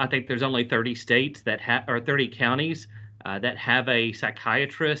 I think there's only 30 states that have, or 30 counties that have a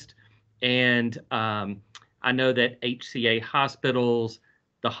psychiatrist. And I know that HCA hospitals,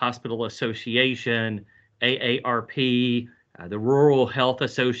 the Hospital Association, AARP, the Rural Health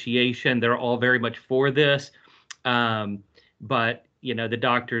Association, they're all very much for this. But the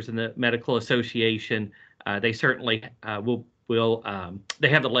doctors and the Medical Association, they certainly will they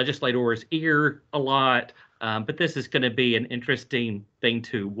have the legislators' ear a lot. But this is going to be an interesting thing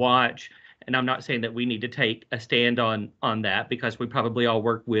to watch. And I'm not saying that we need to take a stand on that, because we probably all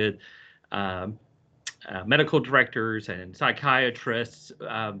work with medical directors and psychiatrists.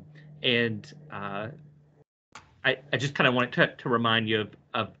 And I just kind of wanted to remind you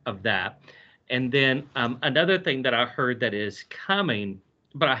of that. And then another thing that I heard that is coming,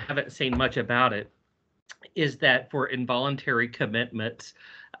 but I haven't seen much about it, is that for involuntary commitments,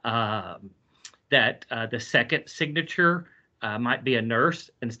 that the second signature might be a nurse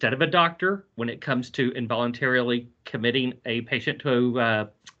instead of a doctor when it comes to involuntarily committing a patient to a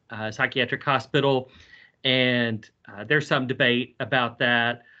psychiatric hospital. And there's some debate about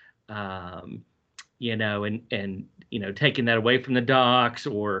that, and taking that away from the docs,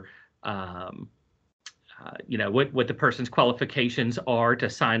 or what the person's qualifications are to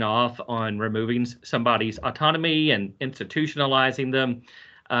sign off on removing somebody's autonomy and institutionalizing them.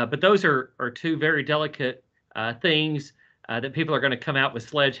 But those are two very delicate things that people are going to come out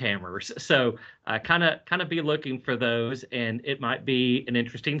with sledgehammers. So kind of be looking for those, and it might be an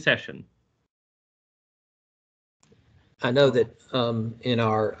interesting session. I know that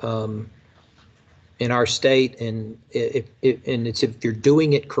in our state, and if you're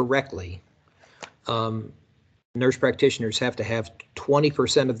doing it correctly, nurse practitioners have to have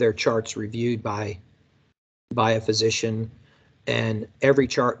 20% of their charts reviewed by a physician, and every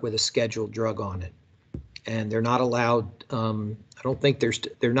chart with a scheduled drug on it. And they're not allowed, I don't think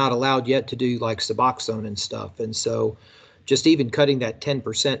they're not allowed yet to do like Suboxone and stuff. And so just even cutting that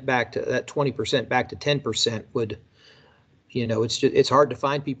 10% back to that 20% back to 10% would, it's hard to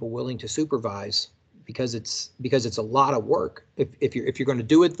find people willing to supervise, because it's a lot of work. If you're going to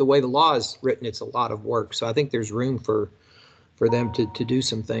do it the way the law is written, it's a lot of work. So I think there's room for them to do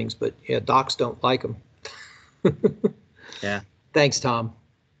some things, but yeah, docs don't like them. Yeah. Thanks, Tom.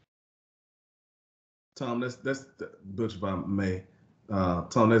 Tom, that's Butch, if I may.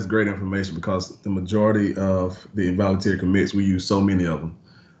 Tom, that's great information, because the majority of the involuntary commits, we use so many of them,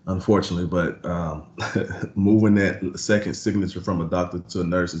 unfortunately. But moving that second signature from a doctor to a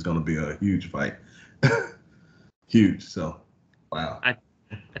nurse is going to be a huge fight. Huge. So, wow. I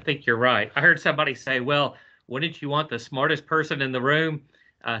think you're right. I heard somebody say, well, wouldn't you want the smartest person in the room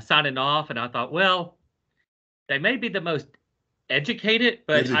signing off? And I thought, well, they may be the most educated,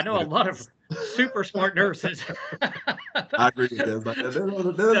 but I know a lot of super smart nurses. I agree with that.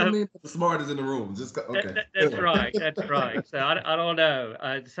 That doesn't mean the smartest in the room. Just okay. That's right. That's right. So I don't know.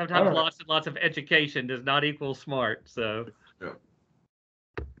 Sometimes lots and lots of education does not equal smart. So. Yeah.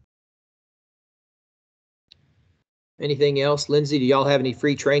 Anything else? Lindsay, do y'all have any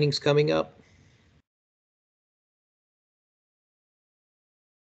free trainings coming up?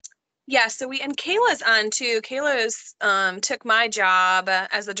 Yeah, so and Kayla's on too. Kayla's took my job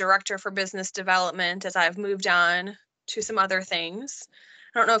as the director for business development as I've moved on to some other things.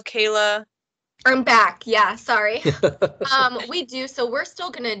 I don't know if Kayla. I'm back. Yeah, sorry. We do. So we're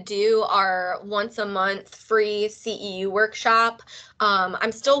still going to do our once a month free CEU workshop.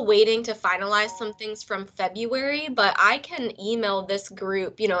 I'm still waiting to finalize some things from February, but I can email this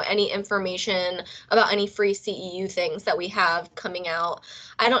group, any information about any free CEU things that we have coming out.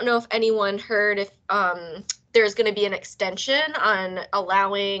 I don't know if anyone heard if there's going to be an extension on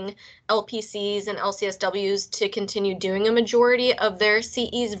allowing LPCs and LCSWs to continue doing a majority of their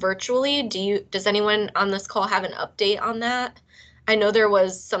CEs virtually. Does anyone on this call have an update on that? I know there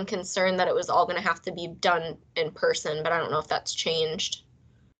was some concern that it was all going to have to be done in person, but I don't know if that's changed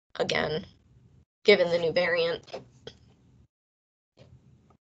again, given the new variant.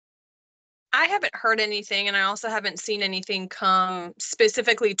 I haven't heard anything, and I also haven't seen anything come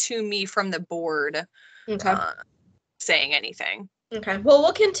specifically to me from the board saying anything. Okay. Well,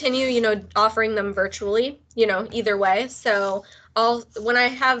 we'll continue, offering them virtually, either way. So when I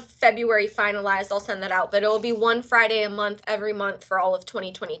have February finalized, I'll send that out, but it will be one Friday a month, every month for all of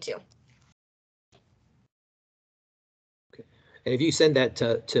 2022. Okay. And if you send that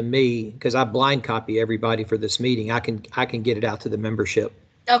to me, because I blind copy everybody for this meeting, I can get it out to the membership.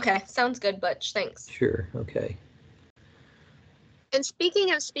 Okay. Sounds good, Butch. Thanks. Sure. Okay. And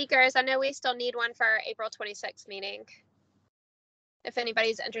speaking of speakers, I know we still need one for our April 26th meeting. If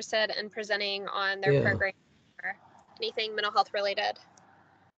anybody's interested in presenting on their program or anything mental health related.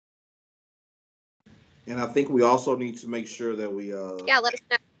 And I think we also need to make sure that we yeah, let us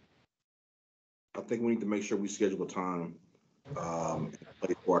know. I think we need to make sure we schedule a time for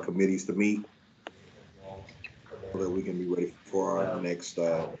our committees to meet so that we can be ready for our next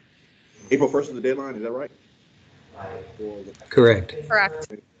April 1st is the deadline, is that right? Correct.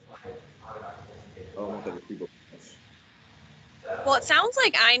 Correct. Well, it sounds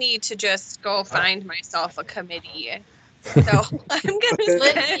like I need to just go find myself a committee. So I'm gonna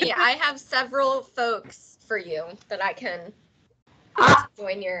Lindsay, I have several folks for you that I can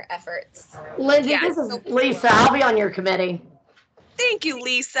join your efforts. Lindsay, this is Lisa. I'll be on your committee. Thank you,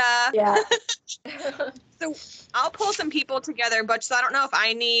 Lisa. Yeah. So I'll pull some people together, but so I don't know if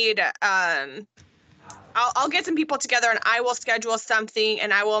I need I'll get some people together and I will schedule something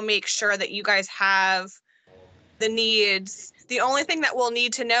and I will make sure that you guys have the needs. The only thing that we'll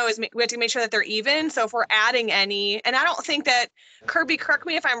need to know is we have to make sure that they're even. So if we're adding any, and I don't think that, Kirby, correct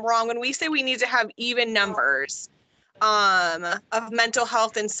me if I'm wrong, when we say we need to have even numbers of mental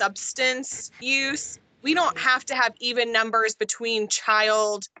health and substance use, we don't have to have even numbers between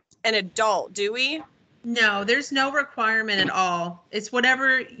child and adult, do we? No, there's no requirement at all. It's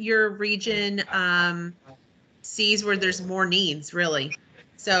whatever your region sees where there's more needs, really.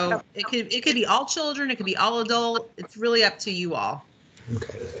 So it could be all children, it could be all adult. It's really up to you all.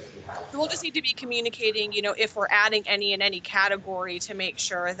 Okay. So we'll just need to be communicating, if we're adding any in any category to make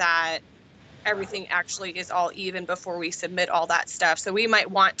sure that everything actually is all even before we submit all that stuff. So we might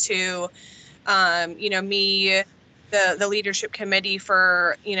want to, me, the leadership committee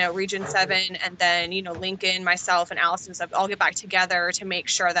for, Region 7, and then, Lincoln, myself, and Allison, so all get back together to make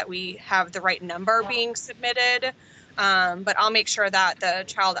sure that we have the right number being submitted. But I'll make sure that the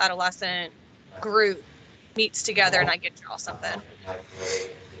child adolescent group meets together and I get you all something.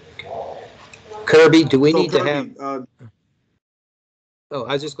 Kirby, do we need to have? Oh,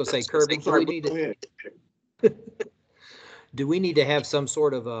 I was just going to say, Kirby, do we need to have some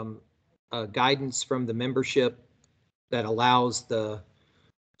sort of guidance from the membership that allows the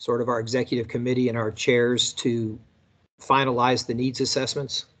sort of our executive committee and our chairs to finalize the needs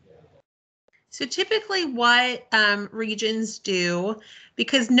assessments? So typically what regions do,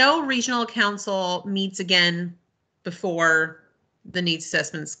 because no regional council meets again before the needs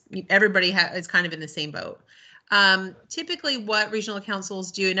assessments, everybody is kind of in the same boat. Typically what regional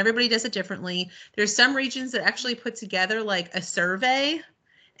councils do, and everybody does it differently, there's some regions that actually put together like a survey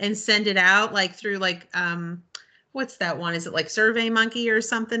and send it out like through like, what's that one? Is it like Survey Monkey or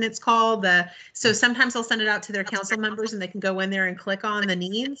something it's called? So sometimes they'll send it out to their council members and they can go in there and click on the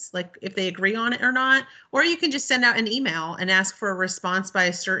needs, like if they agree on it or not. Or you can just send out an email and ask for a response by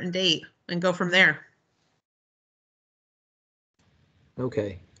a certain date and go from there.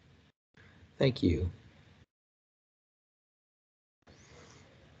 Okay. Thank you.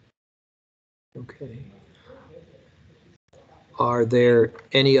 Okay. Are there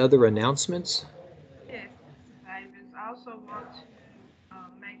any other announcements? Yes, Davis. I also want to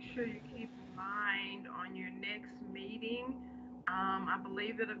make sure you keep in mind on your next meeting. I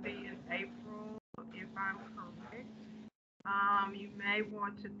believe it'll be in April, if I'm correct. You may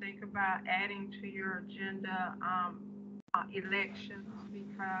want to think about adding to your agenda elections,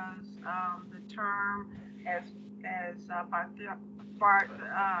 because the term, as Bart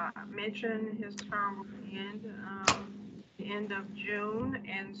mentioned, his term will end the end of June,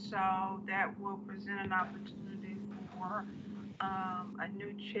 and so that will present an opportunity for a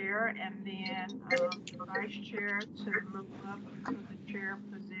new chair and then vice chair to move up to the chair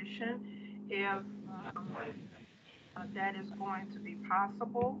position if that is going to be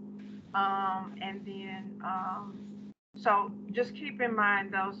possible. And then, so just keep in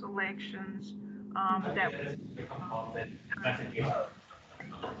mind those elections that.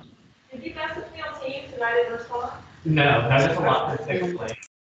 Did you message me on Teams and I didn't respond? No, that is a lot to explain.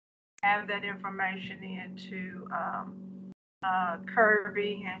 Have that information into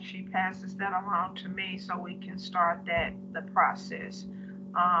Kirby, and she passes that along to me so we can start the process.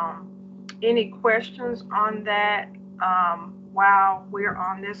 Any questions on that while we're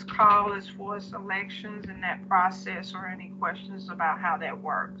on this call as far as elections and that process, or any questions about how that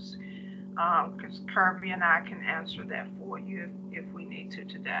works? Because Kirby and I can answer that for you if we need to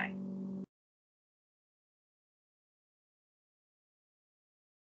today.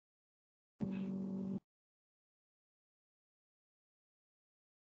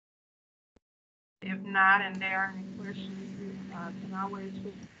 If not, and there are any questions, can always.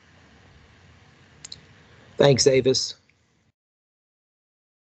 Thanks, Avis.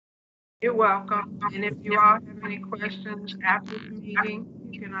 You're welcome. And if you all have any questions after the meeting,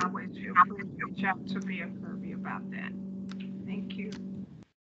 you can always feel free to reach out to me or Kirby about that. Thank you.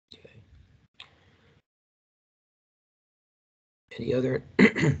 Okay. Any other,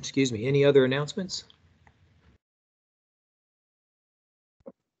 excuse me, any other announcements?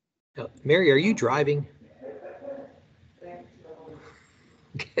 Mary, are you driving?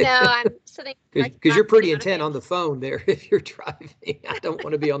 No, I'm sitting. Because you're pretty intent on the phone there if you're driving. I don't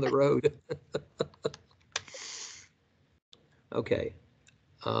want to be on the road. Okay.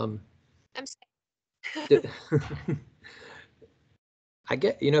 I'm I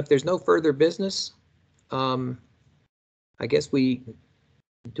get, if there's no further business, I guess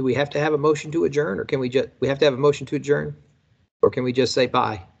do we have to have a motion to adjourn, or can we have to have a motion to adjourn, or can we just say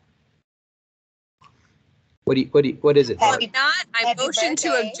bye? What is it? If not, I motion to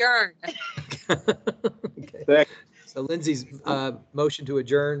adjourn. Okay. So Lindsay's motion to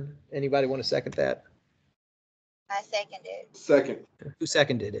adjourn. Anybody want to second that? I second it. Second. Who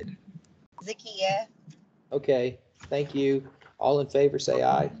seconded it? Zakia. Okay, thank you. All in favor, say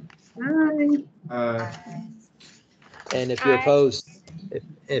aye. Aye. And if you're opposed,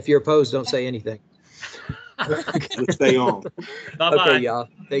 if you're opposed, don't say anything. Let's stay on. Bye-bye. Okay, y'all.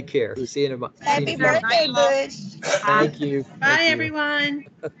 Take care. See you in a month. Happy birthday, Bush. Thank you. Bye, everyone.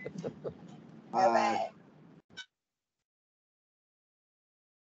 Bye.